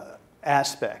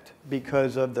aspect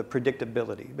because of the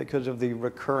predictability, because of the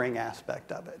recurring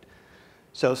aspect of it.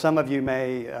 So some of you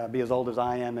may be as old as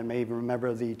I am and may even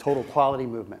remember the total quality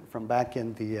movement from back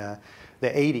in the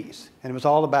 80s. And it was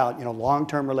all about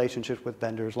long-term relationships with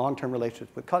vendors, long-term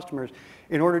relationships with customers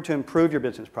in order to improve your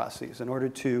business processes, in order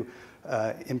to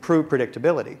improve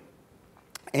predictability.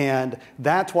 And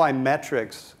that's why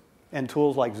metrics and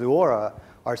tools like Zuora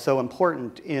are so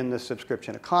important in the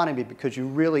subscription economy because you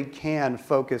really can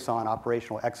focus on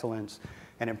operational excellence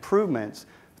and improvements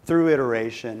through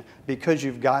iteration because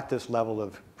you've got this level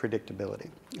of predictability.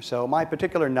 So my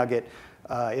particular nugget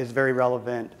is very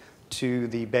relevant to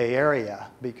the Bay Area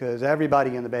because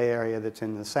everybody in the Bay Area that's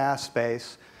in the SaaS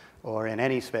space or in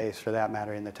any space for that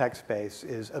matter in the tech space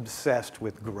is obsessed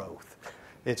with growth.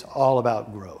 It's all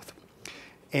about growth.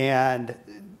 And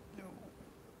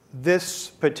this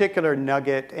particular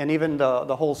nugget, and even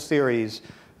the whole series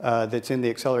that's in the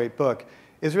Accelerate book,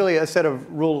 is really a set of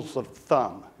rules of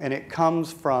thumb. And it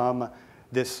comes from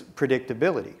this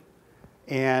predictability.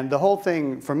 And the whole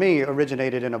thing, for me,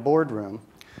 originated in a boardroom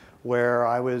where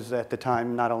I was, at the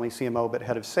time, not only CMO, but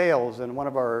head of sales. And one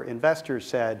of our investors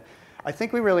said, I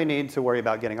think we really need to worry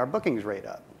about getting our bookings rate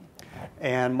up.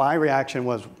 And my reaction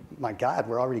was, my God,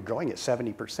 we're already growing at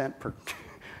 70% per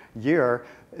year.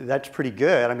 That's pretty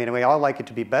good. I mean, we all like it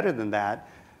to be better than that.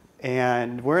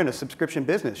 And we're in a subscription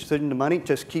business. Shouldn't the money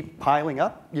just keep piling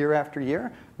up year after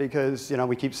year because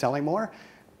we keep selling more?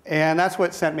 And that's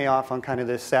what sent me off on kind of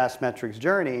this SaaS metrics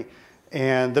journey.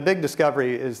 And the big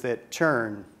discovery is that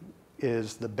churn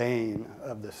is the bane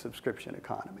of the subscription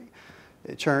economy.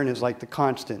 Churn is like the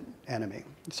constant enemy.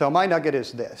 So my nugget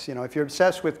is this. If you're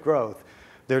obsessed with growth,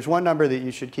 there's one number that you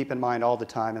should keep in mind all the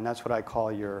time, and that's what I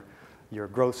call your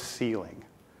growth ceiling.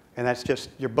 And that's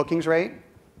just your bookings rate,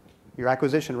 your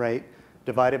acquisition rate,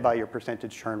 divided by your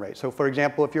percentage churn rate. So for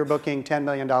example, if you're booking $10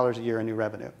 million a year in new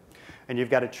revenue, and you've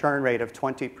got a churn rate of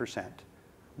 20%,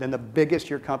 then the biggest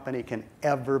your company can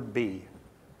ever be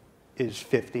is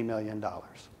 $50 million.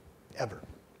 ever,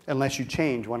 unless you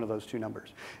change one of those two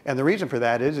numbers. And the reason for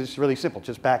that is it's really simple.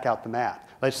 Just back out the math.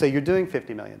 Let's say you're doing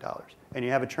 $50 million and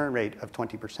you have a churn rate of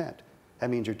 20%. That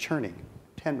means you're churning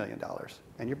 $10 million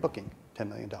and you're booking $10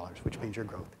 million, which means your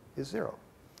growth is 0.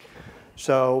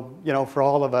 So, you know, for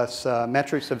all of us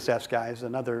metrics obsessed guys,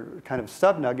 another kind of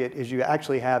sub nugget is you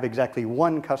actually have exactly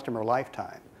one customer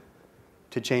lifetime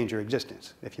to change your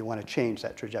existence. If you want to change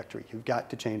that trajectory, you've got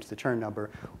to change the churn number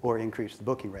or increase the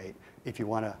booking rate if you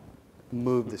want to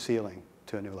move the ceiling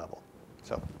to a new level.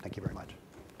 So, thank you very much.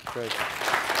 Great.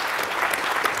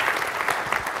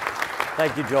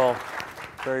 Thank you, Joel.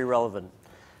 Very relevant.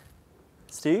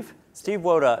 Steve? Steve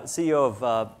Woda, CEO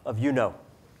of YouKnow.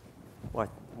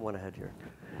 One ahead here.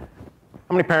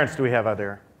 How many parents do we have out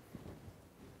there?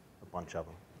 A bunch of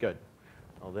them. Good.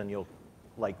 Well, then you'll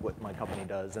like what my company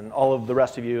does. And all of the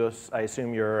rest of you, I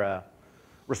assume you're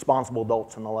responsible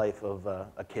adults in the life of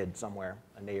a kid somewhere,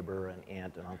 a neighbor, an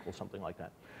aunt, an uncle, something like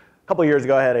that. A couple of years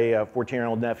ago, I had a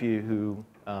 14-year-old nephew who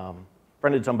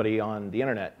friended somebody on the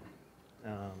internet,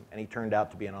 and he turned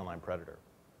out to be an online predator.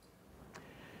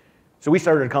 So we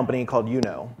started a company called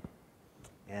YouKnow,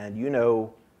 and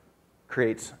YouKnow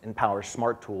creates and powers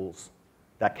smart tools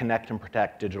that connect and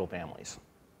protect digital families.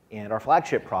 And our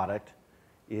flagship product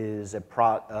is a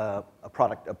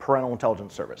parental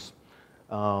intelligence service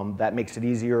that makes it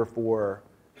easier for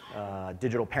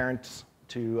digital parents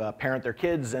to parent their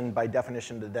kids, and by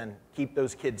definition to then keep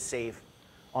those kids safe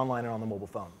online and on the mobile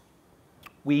phone.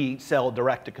 We sell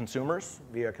direct to consumers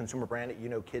via a consumer brand at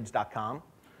youknowkids.com,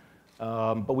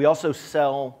 but we also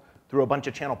sell through a bunch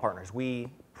of channel partners. We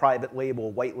private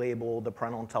label, white label the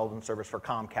parental intelligence service for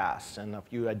Comcast and a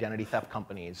few identity theft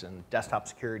companies and desktop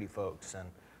security folks and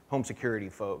home security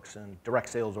folks and direct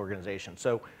sales organizations.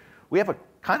 So we have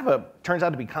turns out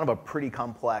to be kind of a pretty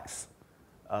complex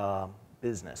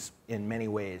business in many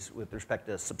ways with respect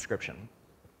to subscription.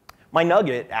 My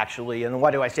nugget, actually, and why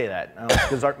do I say that?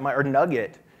 Because our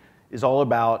nugget is all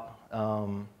about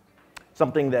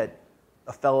something that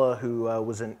a fellow who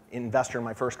was an investor in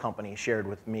my first company shared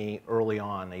with me early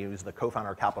on. He was the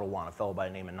co-founder of Capital One, a fellow by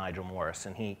the name of Nigel Morris,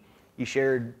 and he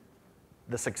shared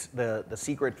the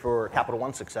secret for Capital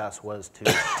One's success was to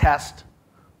test,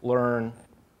 learn,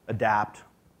 adapt,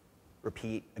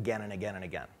 repeat again and again and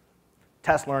again.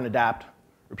 Test, learn, adapt,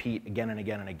 repeat again and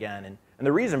again and again. And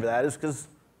the reason for that is because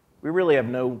we really have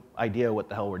no idea what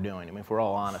the hell we're doing. I mean, if we're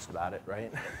all honest about it,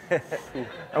 right?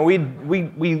 And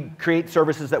we create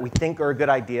services that we think are a good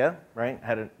idea, right? I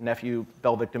had a nephew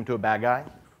fell victim to a bad guy.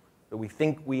 So we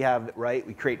think we have it right.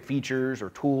 We create features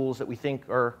or tools that we think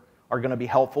are going to be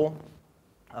helpful.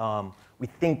 We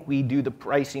think we do the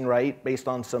pricing right based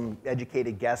on some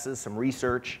educated guesses, some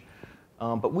research.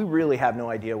 But we really have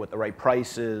no idea what the right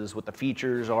price is, what the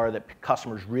features are that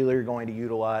customers really are going to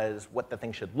utilize, what the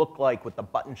thing should look like, what the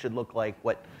button should look like,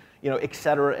 what, et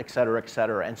cetera, et cetera, et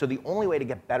cetera. And so the only way to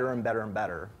get better and better and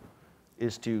better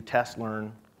is to test,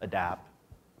 learn, adapt,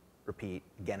 repeat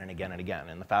again and again and again.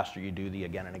 And the faster you do the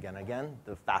again and again and again,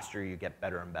 the faster you get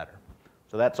better and better.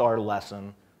 So that's our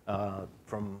lesson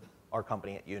from our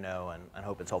company at YouKnow, and I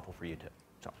hope it's helpful for you too.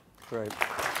 So. Great.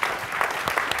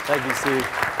 Thank you, Steve.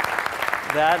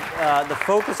 The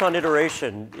focus on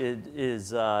iteration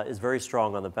is very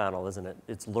strong on the panel, isn't it?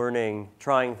 It's learning,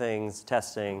 trying things,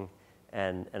 testing,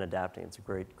 and adapting. It's a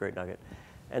great nugget.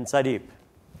 And Saideep.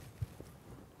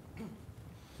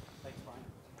 Thanks, Brian.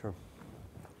 Sure.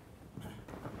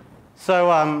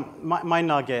 So my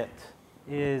nugget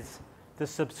is the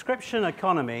subscription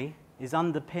economy is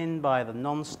underpinned by the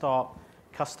non-stop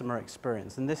customer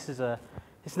experience. And this is an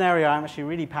area I'm actually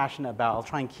really passionate about. I'll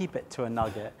try and keep it to a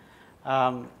nugget.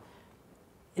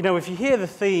 If you hear the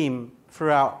theme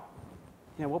throughout,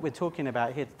 what we're talking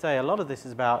about here today, a lot of this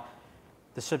is about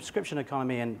the subscription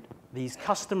economy and these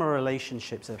customer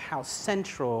relationships of how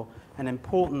central and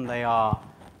important they are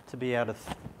to be able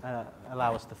to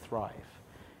allow us to thrive.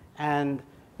 And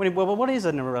what is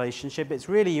a relationship? It's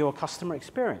really your customer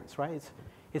experience, right?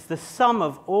 It's the sum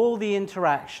of all the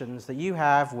interactions that you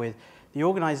have with the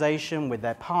organization, with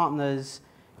their partners,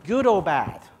 good or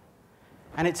bad.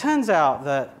 And it turns out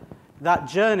that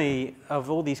journey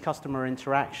of all these customer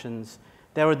interactions,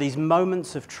 there are these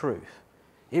moments of truth.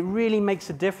 It really makes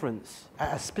a difference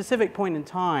at a specific point in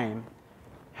time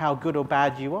how good or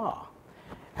bad you are.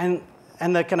 And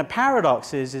the kind of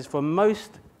paradox is for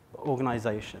most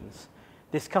organizations,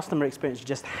 this customer experience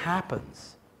just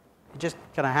happens. It just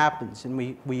kind of happens, and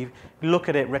we look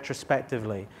at it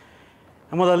retrospectively.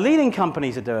 And what the leading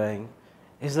companies are doing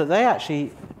is that they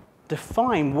actually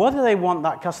define what do they want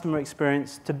that customer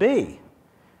experience to be.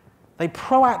 They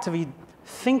proactively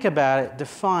think about it,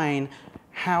 define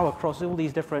how across all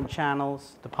these different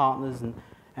channels, the partners,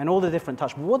 and all the different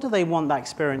touch, what do they want that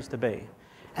experience to be?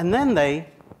 And then they,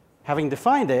 having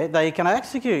defined it, they can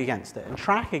execute against it and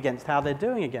track against how they're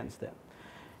doing against it.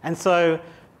 And so,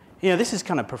 this is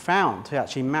kind of profound to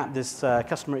actually map this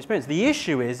customer experience. The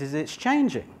issue is it's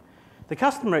changing. The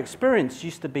customer experience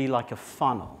used to be like a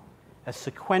funnel, a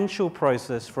sequential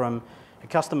process from a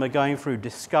customer going through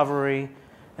discovery,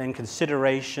 then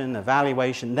consideration,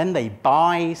 evaluation, then they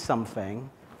buy something,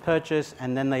 purchase,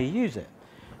 and then they use it.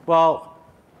 Well,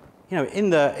 in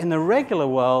the regular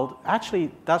world,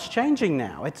 actually, that's changing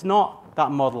now. It's not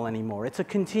that model anymore. It's a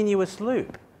continuous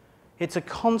loop. It's a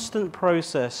constant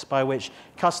process by which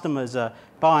customers are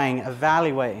buying,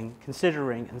 evaluating,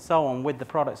 considering, and so on with the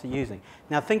products they're using.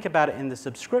 Now, think about it in the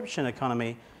subscription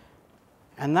economy,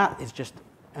 and that is just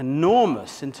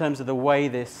enormous in terms of the way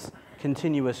this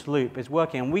continuous loop is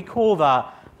working. And we call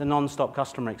that the non-stop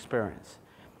customer experience.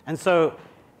 And so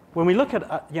when we look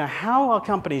at how are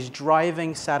companies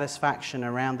driving satisfaction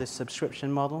around this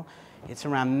subscription model, it's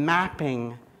around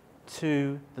mapping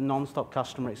to the non-stop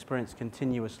customer experience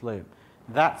continuous loop.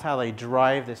 That's how they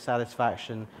drive this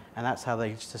satisfaction, and that's how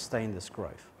they sustain this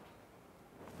growth.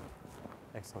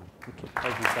 Excellent.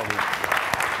 Thank you, Saideep.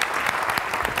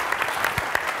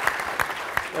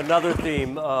 Another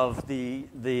theme of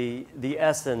the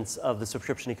essence of the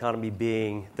subscription economy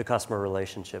being the customer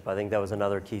relationship. I think that was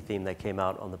another key theme that came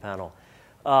out on the panel.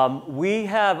 We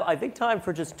have, I think, time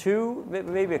for just two,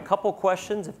 maybe a couple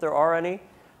questions, if there are any,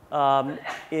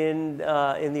 in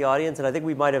the audience. And I think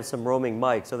we might have some roaming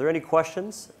mics. Are there any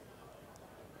questions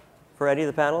for any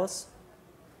of the panelists?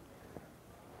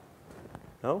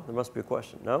 No? There must be a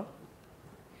question. No?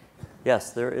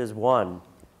 Yes, there is one.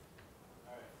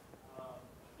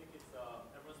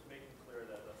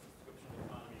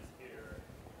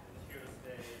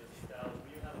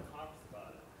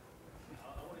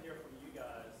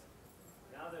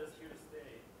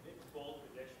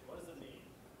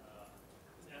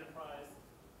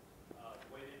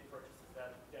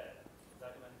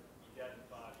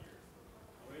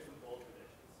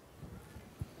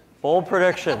 Bold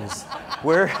predictions.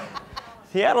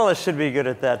 The analysts should be good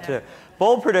at that, too.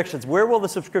 Bold predictions. Where will the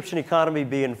subscription economy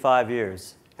be in 5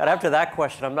 years? And after that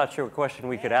question, I'm not sure what question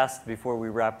we could ask before we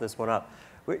wrap this one up.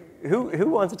 Who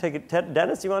wants to take it?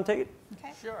 Dennis, do you want to take it?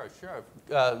 Okay. Sure.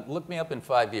 Look me up in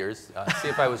 5 years. See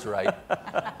if I was right.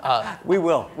 We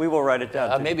will. We will write it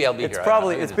down. Maybe I'll be here.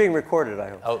 It's being recorded, I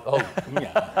hope. Oh,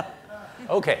 yeah.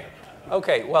 Okay.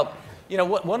 Well,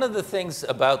 one of the things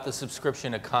about the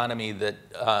subscription economy that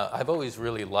I've always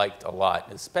really liked a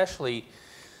lot, especially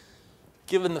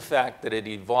given the fact that it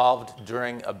evolved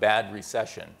during a bad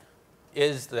recession,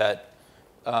 is that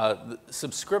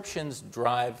subscriptions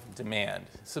drive demand.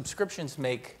 Subscriptions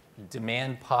make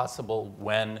demand possible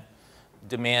when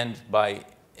demand by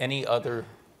any other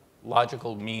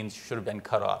logical means should have been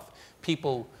cut off.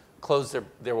 People closed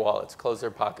their wallets, closed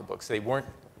their pocketbooks. They weren't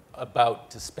about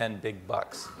to spend big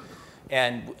bucks.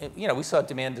 And we saw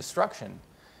demand destruction.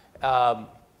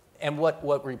 And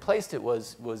what replaced it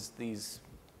was these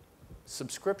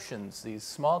subscriptions, these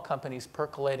small companies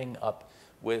percolating up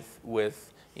with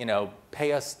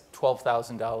pay us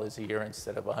 $12,000 a year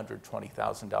instead of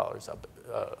 $120,000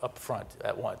 up front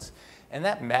at once. And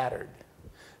that mattered.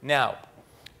 Now,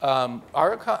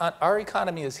 our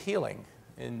economy is healing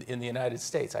in the United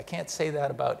States. I can't say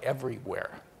that about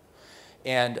everywhere.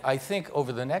 And I think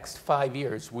over the next 5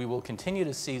 years, we will continue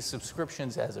to see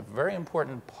subscriptions as a very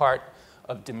important part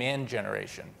of demand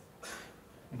generation.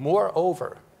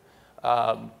 Moreover,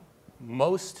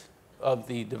 most of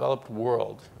the developed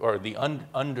world, or the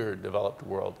underdeveloped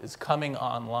world, is coming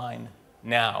online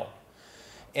now.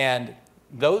 And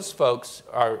those folks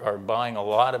are buying a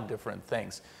lot of different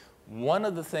things. One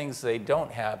of the things they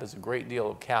don't have is a great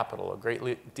deal of capital, a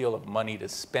great deal of money to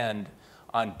spend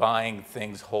on buying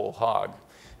things whole hog.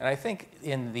 And I think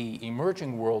in the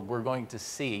emerging world, we're going to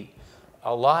see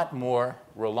a lot more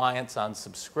reliance on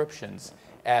subscriptions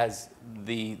as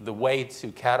the way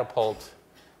to catapult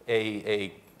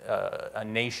a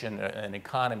nation, an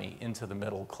economy into the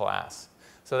middle class.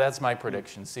 So that's my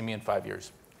prediction. See me in 5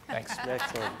 years. Thanks.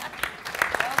 Excellent.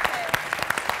 Okay.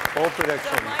 Bold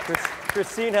prediction. So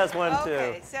Christine has one, too.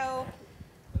 Okay, so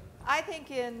I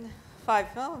think in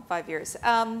 5 years,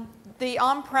 the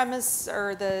on-premise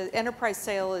or the enterprise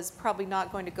sale is probably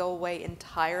not going to go away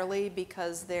entirely,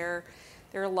 because there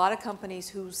are a lot of companies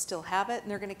who still have it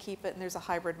and they're going to keep it, and there's a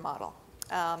hybrid model.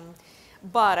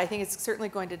 But I think it's certainly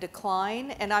going to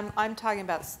decline, and I'm talking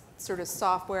about sort of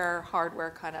software,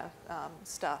 hardware kind of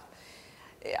stuff.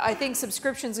 I think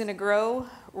subscription's going to grow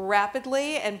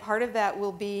rapidly, and part of that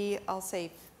will be, I'll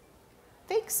say,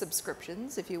 fake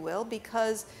subscriptions, if you will,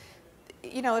 because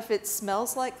if it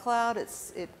smells like cloud,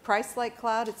 it's priced like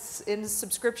cloud, it's in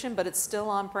subscription, but it's still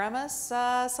on premise,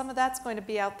 some of that's going to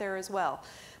be out there as well.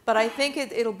 But I think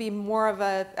it'll be more of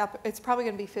it's probably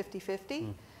going to be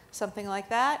 50-50, something like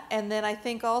that. And then I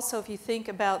think also if you think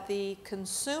about the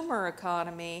consumer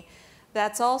economy,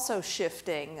 that's also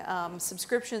shifting.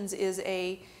 Subscriptions is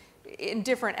in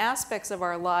different aspects of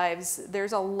our lives,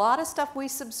 there's a lot of stuff we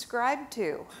subscribe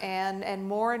to, and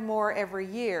more every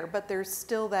year, but there's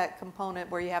still that component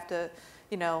where you have to,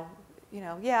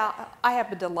 yeah, I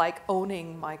happen to like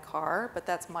owning my car, but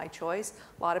that's my choice.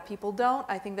 A lot of people don't.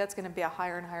 I think that's going to be a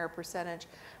higher and higher percentage,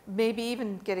 maybe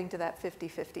even getting to that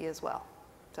 50-50 as well.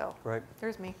 So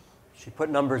there's me. She put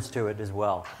numbers to it as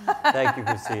well. Thank you,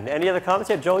 Christine. Any other comments?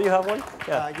 Yeah, Joel, you have one?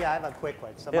 Yeah, I have a quick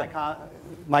one. So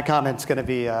my comment's going to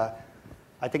be,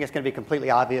 I think it's going to be completely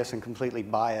obvious and completely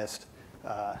biased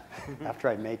after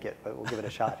I make it, but we'll give it a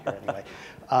shot here anyway.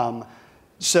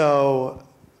 So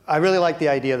I really like the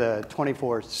idea of the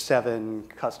 24/7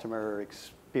 customer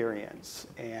experience.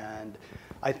 And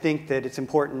I think that it's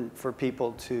important for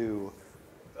people to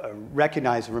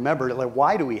recognize and remember, like,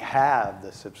 why do we have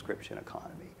the subscription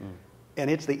economy? And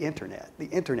it's the internet. The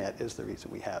internet is the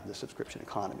reason we have the subscription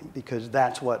economy, because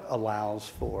that's what allows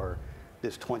for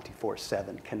this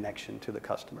 24/7 connection to the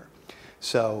customer.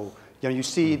 So you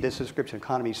see the subscription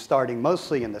economy starting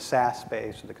mostly in the SaaS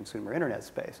space or the consumer internet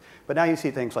space. But now you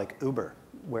see things like Uber,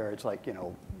 where it's like,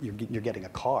 you're getting a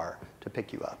car to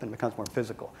pick you up, and it becomes more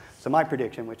physical. So my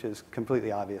prediction, which is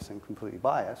completely obvious and completely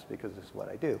biased, because this is what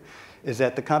I do, is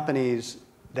that the companies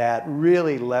that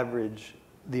really leverage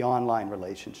the online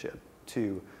relationship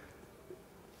to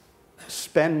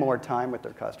spend more time with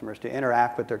their customers, to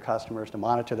interact with their customers, to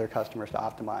monitor their customers, to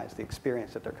optimize the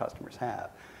experience that their customers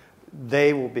have,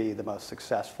 they will be the most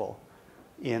successful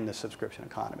in the subscription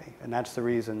economy. And that's the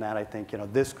reason that I think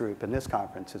this group and this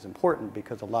conference is important,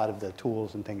 because a lot of the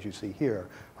tools and things you see here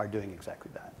are doing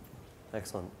exactly that.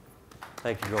 Excellent.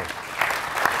 Thank you, Joel.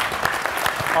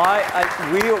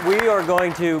 We are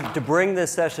going to bring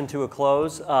this session to a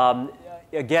close.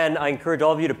 Again, I encourage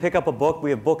all of you to pick up a book. We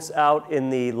have books out in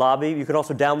the lobby. You can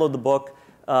also download the book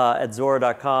at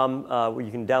Zuora.com, where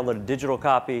you can download a digital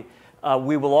copy.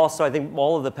 We will also, I think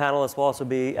all of the panelists will also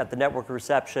be at the network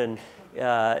reception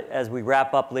as we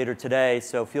wrap up later today.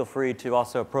 So feel free to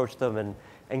also approach them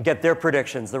and get their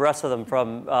predictions, the rest of them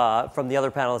from the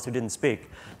other panelists who didn't speak.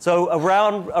 So a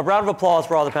round of applause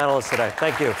for all the panelists today.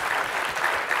 Thank you.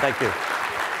 Thank you.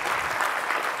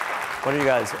 What do you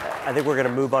guys? I think we're going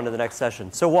to move on to the next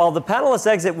session. So while the panelists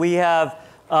exit, we have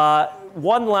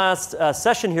one last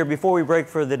session here before we break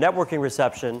for the networking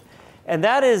reception. And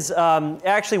that is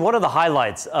actually one of the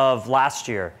highlights of last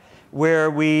year, where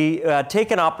we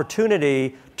take an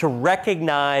opportunity to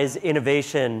recognize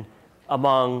innovation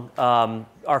among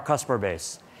our customer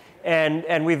base.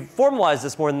 And we've formalized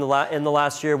this more in the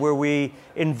last year, where we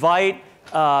invite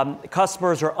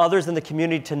customers or others in the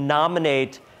community to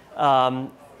nominate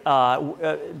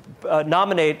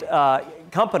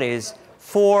companies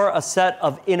for a set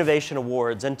of innovation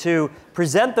awards. And to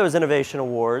present those innovation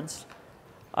awards,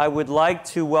 I would like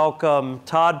to welcome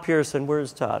Todd Pearson.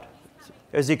 Where's Todd?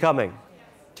 Is he coming?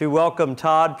 To welcome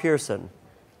Todd Pearson.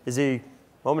 Is he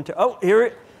momentary? Oh,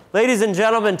 here, ladies and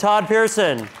gentlemen, Todd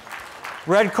Pearson.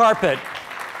 Red carpet.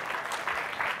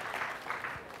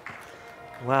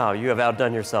 Wow, you have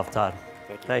outdone yourself, Todd.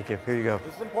 Thank you. Here you go.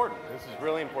 This is important. This is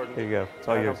really important. Here you go. It's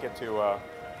all yours. I don't get to wear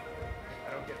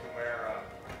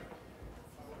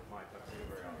my tuxedo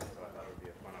very often, so I thought it would be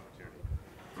a fun opportunity.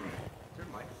 Is there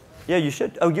a mic? Yeah, you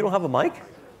should. Oh, you don't have a mic?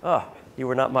 Oh, you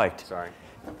were not mic'd. Sorry.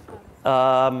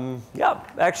 Yeah,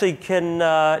 actually,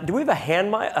 do we have a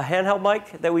handheld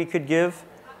mic that we could give?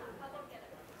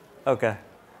 Okay.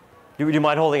 Do you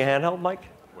mind holding a handheld mic?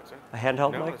 What's that? A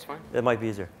handheld mic? No, that's fine. That might be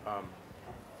easier. Sorry.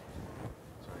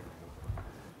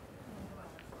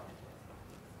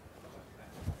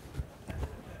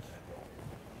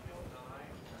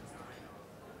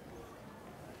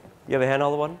 You have a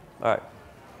handheld one? All right.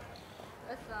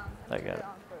 I got it.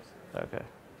 Okay.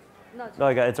 No,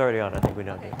 I got it. It's already on. I think we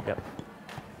know. Okay. Yep.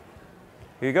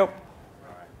 Here you go.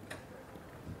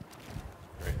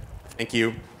 Great. Thank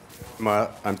you.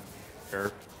 I'm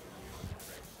here.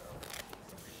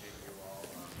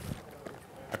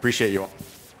 I appreciate you all.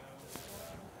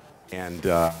 And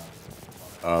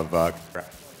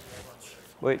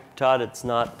Wait, Todd, it's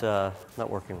not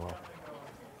working well.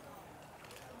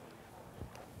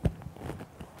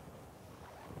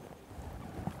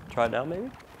 Try it now, maybe?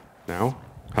 Now?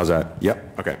 How's that?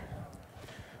 Yep. Okay.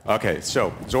 Okay.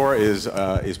 So Zuora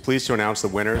is pleased to announce the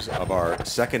winners of our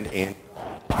second annual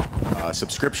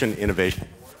subscription innovation.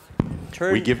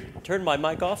 Turn my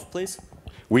mic off, please.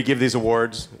 We give these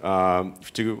awards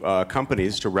to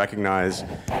companies to recognize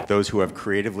those who have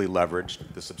creatively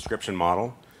leveraged the subscription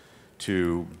model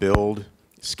to build,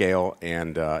 scale,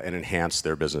 and enhance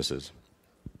their businesses.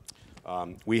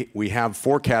 We have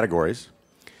 4 categories.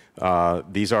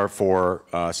 These are for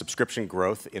subscription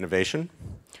growth innovation,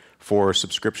 for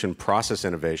subscription process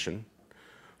innovation,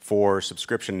 for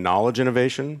subscription knowledge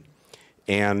innovation,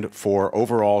 and for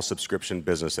overall subscription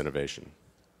business innovation.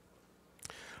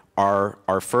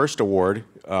 Our first award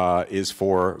is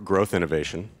for growth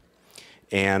innovation,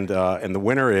 and the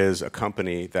winner is a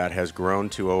company that has grown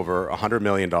to over $100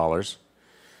 million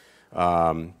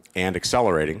and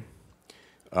accelerating,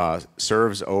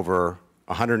 serves over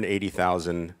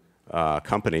 180,000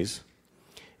 companies,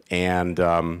 and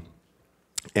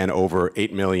over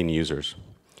 8 million users.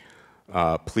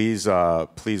 Please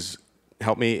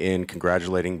help me in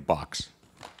congratulating Box.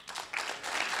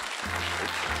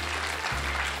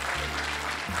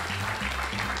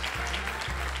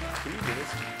 Can you do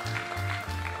this?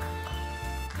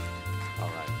 All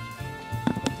right.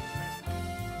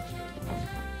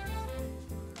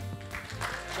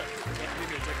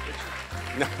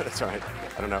 No, that's all right.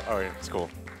 I don't know. Oh, yeah, it's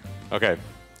cool. Okay.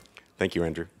 Thank you,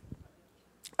 Andrew.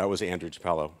 That was Andrew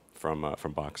Capello from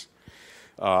Box.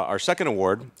 Our second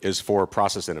award is for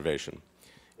process innovation,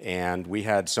 and we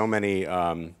had so many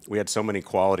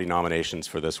quality nominations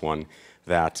for this one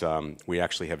that we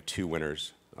actually have 2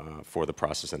 winners for the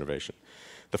process innovation.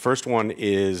 The first one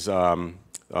is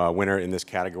winner in this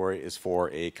category is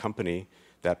for a company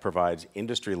that provides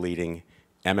industry-leading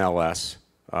MLS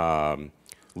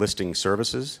listing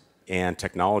services and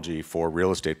technology for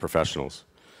real estate professionals.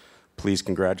 Please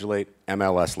congratulate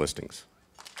MLS Listings.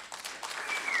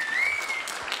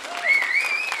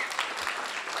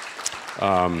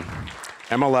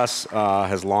 MLS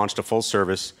has launched a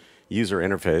full-service user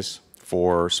interface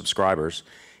for subscribers,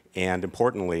 and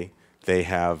importantly, they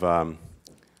have,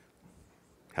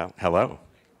 hello.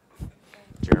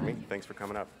 Jeremy, thanks for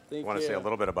coming up. I want to say a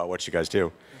little bit about what you guys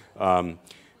do.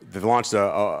 They've launched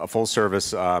a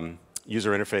full-service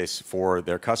user interface for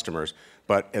their customers,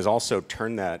 but has also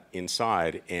turned that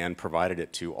inside and provided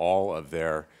it to all of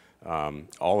their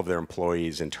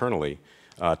employees internally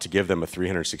to give them a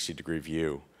 360-degree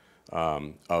view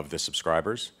of the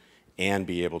subscribers and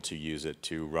be able to use it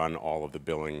to run all of the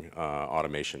billing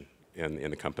automation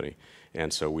in the company.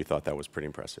 And so we thought that was pretty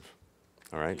impressive.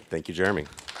 All right, thank you, Jeremy.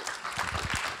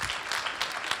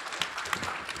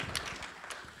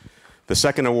 The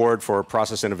second award for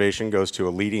process innovation goes to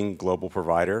a leading global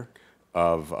provider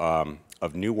of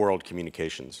New World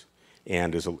Communications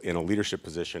and is in a leadership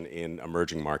position in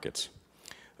emerging markets.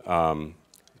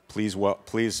 Please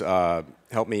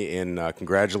help me in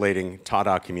congratulating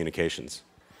Tada Communications.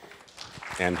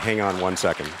 And hang on one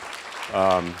second.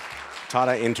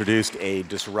 Tada introduced a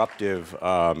disruptive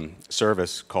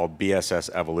service called BSS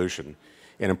Evolution.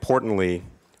 And importantly,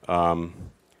 hello,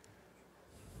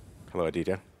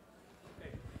 Aditya.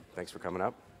 Thanks for coming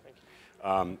up.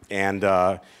 Thank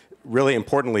you. Really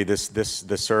importantly, this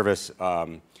service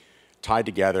tied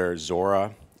together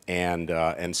Zuora and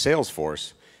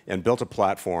Salesforce and built a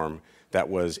platform that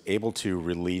was able to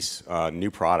release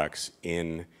new products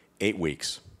in 8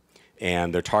 weeks.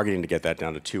 And they're targeting to get that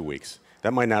down to 2 weeks.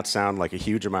 That might not sound like a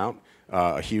huge amount,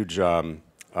 or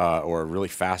a really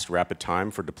fast, rapid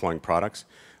time for deploying products,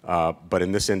 but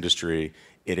in this industry,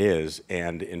 it is.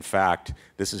 And in fact,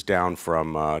 this is down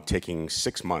from taking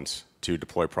 6 months to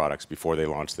deploy products before they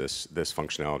launch this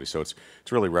functionality. So it's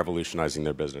really revolutionizing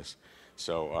their business.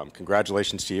 So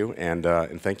congratulations to you, and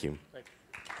thank you. Thank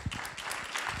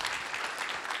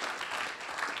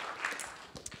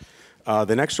you.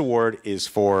 The next award is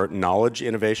for knowledge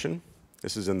innovation.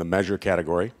 This is in the measure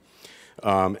category.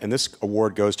 And this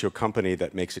award goes to a company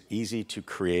that makes it easy to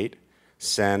create,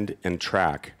 send, and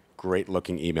track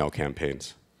great-looking email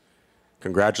campaigns.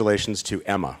 Congratulations to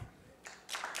Emma.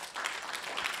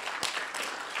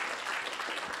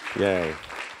 Yay.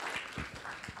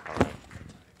 All right.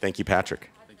 Thank you,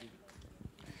 Patrick. Thank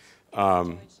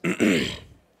you.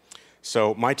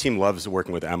 So my team loves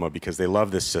working with Emma because they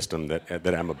love this system that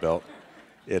Emma built.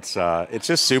 It's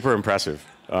just super impressive.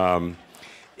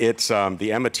 It's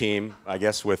the Emma team, I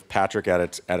guess, with Patrick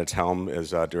at its helm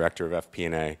as director of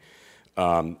FP&A,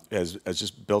 has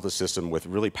just built a system with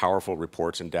really powerful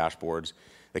reports and dashboards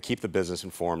that keep the business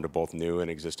informed of both new and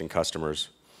existing customers,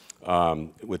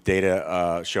 with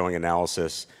data showing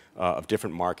analysis of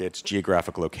different markets,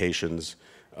 geographic locations,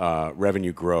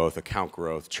 revenue growth, account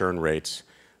growth, churn rates,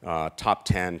 top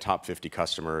 10, top 50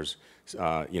 customers,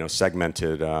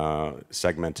 segmented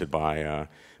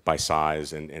by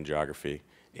size and geography,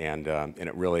 and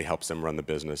it really helps them run the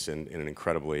business in an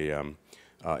incredibly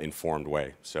informed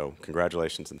way. So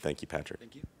congratulations and thank you, Patrick.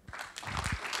 Thank you.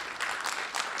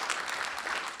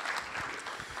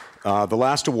 The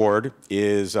last award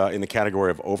is in the category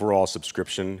of overall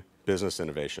subscription business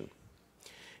innovation.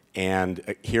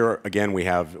 And here again we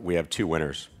have two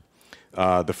winners.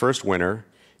 The first winner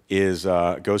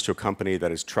goes to a company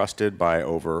that is trusted by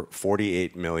over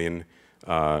 48 million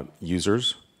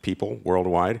people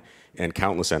worldwide and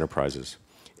countless enterprises,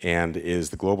 and is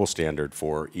the global standard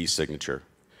for e-signature.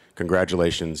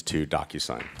 Congratulations to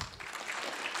DocuSign.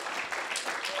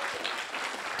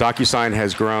 DocuSign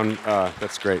has grown.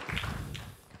 That's great.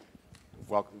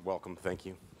 Welcome. Thank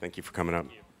you. Thank you for coming up.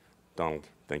 Donald,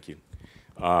 thank you.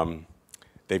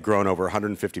 They've grown over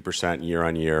 150% year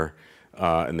on year,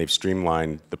 and they've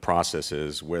streamlined the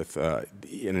processes with an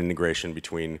integration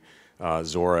between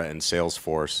Zuora and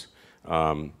Salesforce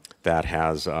that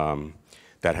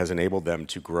has enabled them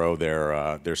to grow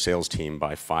their sales team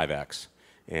by 5x.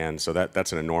 And so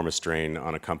that's an enormous strain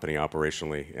on a company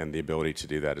operationally, and the ability to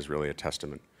do that is really a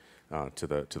testament to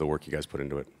the work you guys put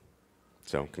into it.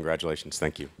 So congratulations,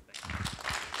 thank you.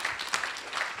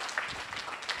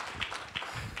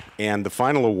 And the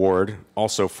final award,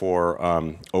 also for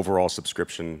overall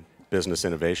subscription business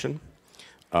innovation,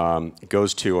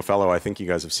 goes to a fellow I think you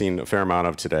guys have seen a fair amount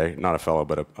of today, not a fellow,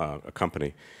 but a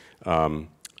company,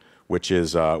 which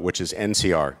is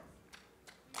NCR,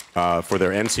 for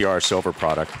their NCR Silver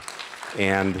product.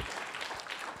 And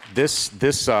this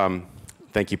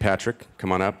thank you, Patrick,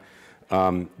 come on up.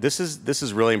 This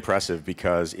is really impressive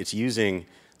because it's using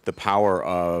the power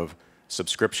of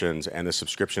subscriptions and the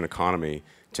subscription economy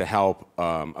to help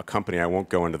a company. I won't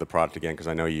go into the product again because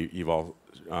I know you've all,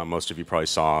 most of you probably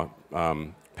saw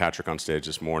Patrick on stage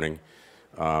this morning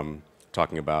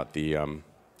talking about the,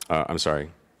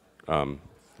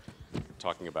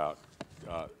 talking about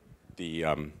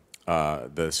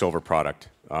the silver product,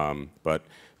 but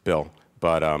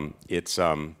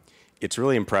it's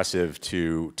really impressive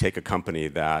to take a company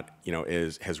that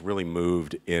has really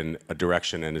moved in a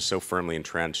direction and is so firmly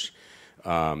entrenched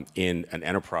in an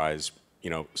enterprise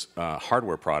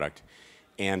hardware product,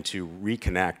 and to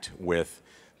reconnect with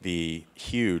the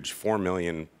huge 4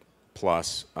 million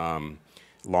plus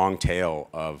long tail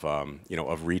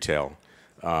of retail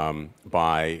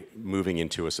by moving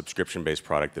into a subscription-based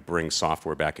product that brings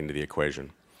software back into the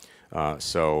equation.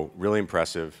 So really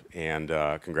impressive, and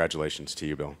congratulations to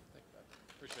you, Bill.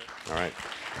 Appreciate it. All right.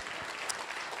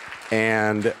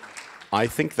 And I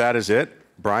think that is it.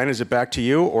 Brian, is it back to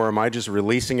you, or am I just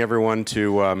releasing everyone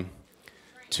to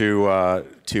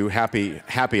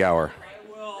happy hour?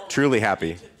 Truly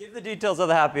happy. Give the details of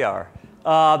the happy hour.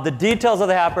 The details of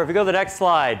the happy hour, if you go to the next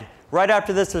slide, right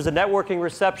after this, there's a networking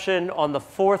reception on the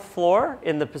 4th floor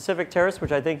in the Pacific Terrace,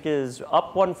 which I think is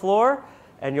up 1 floor.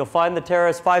 And you'll find the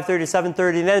terrace 5:30 to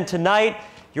 7:30. And then tonight,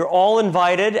 you're all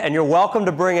invited, and you're welcome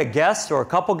to bring a guest or a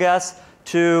couple guests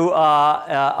to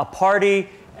a party.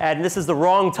 And this is the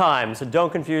wrong time, so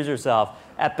don't confuse yourself.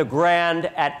 At the Grand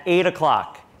at 8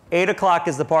 o'clock. 8 o'clock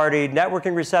is the party.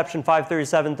 Networking reception, 5:30,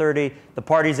 7:30. The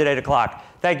party's at 8 o'clock.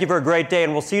 Thank you for a great day,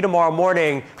 and we'll see you tomorrow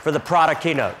morning for the product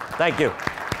keynote. Thank you.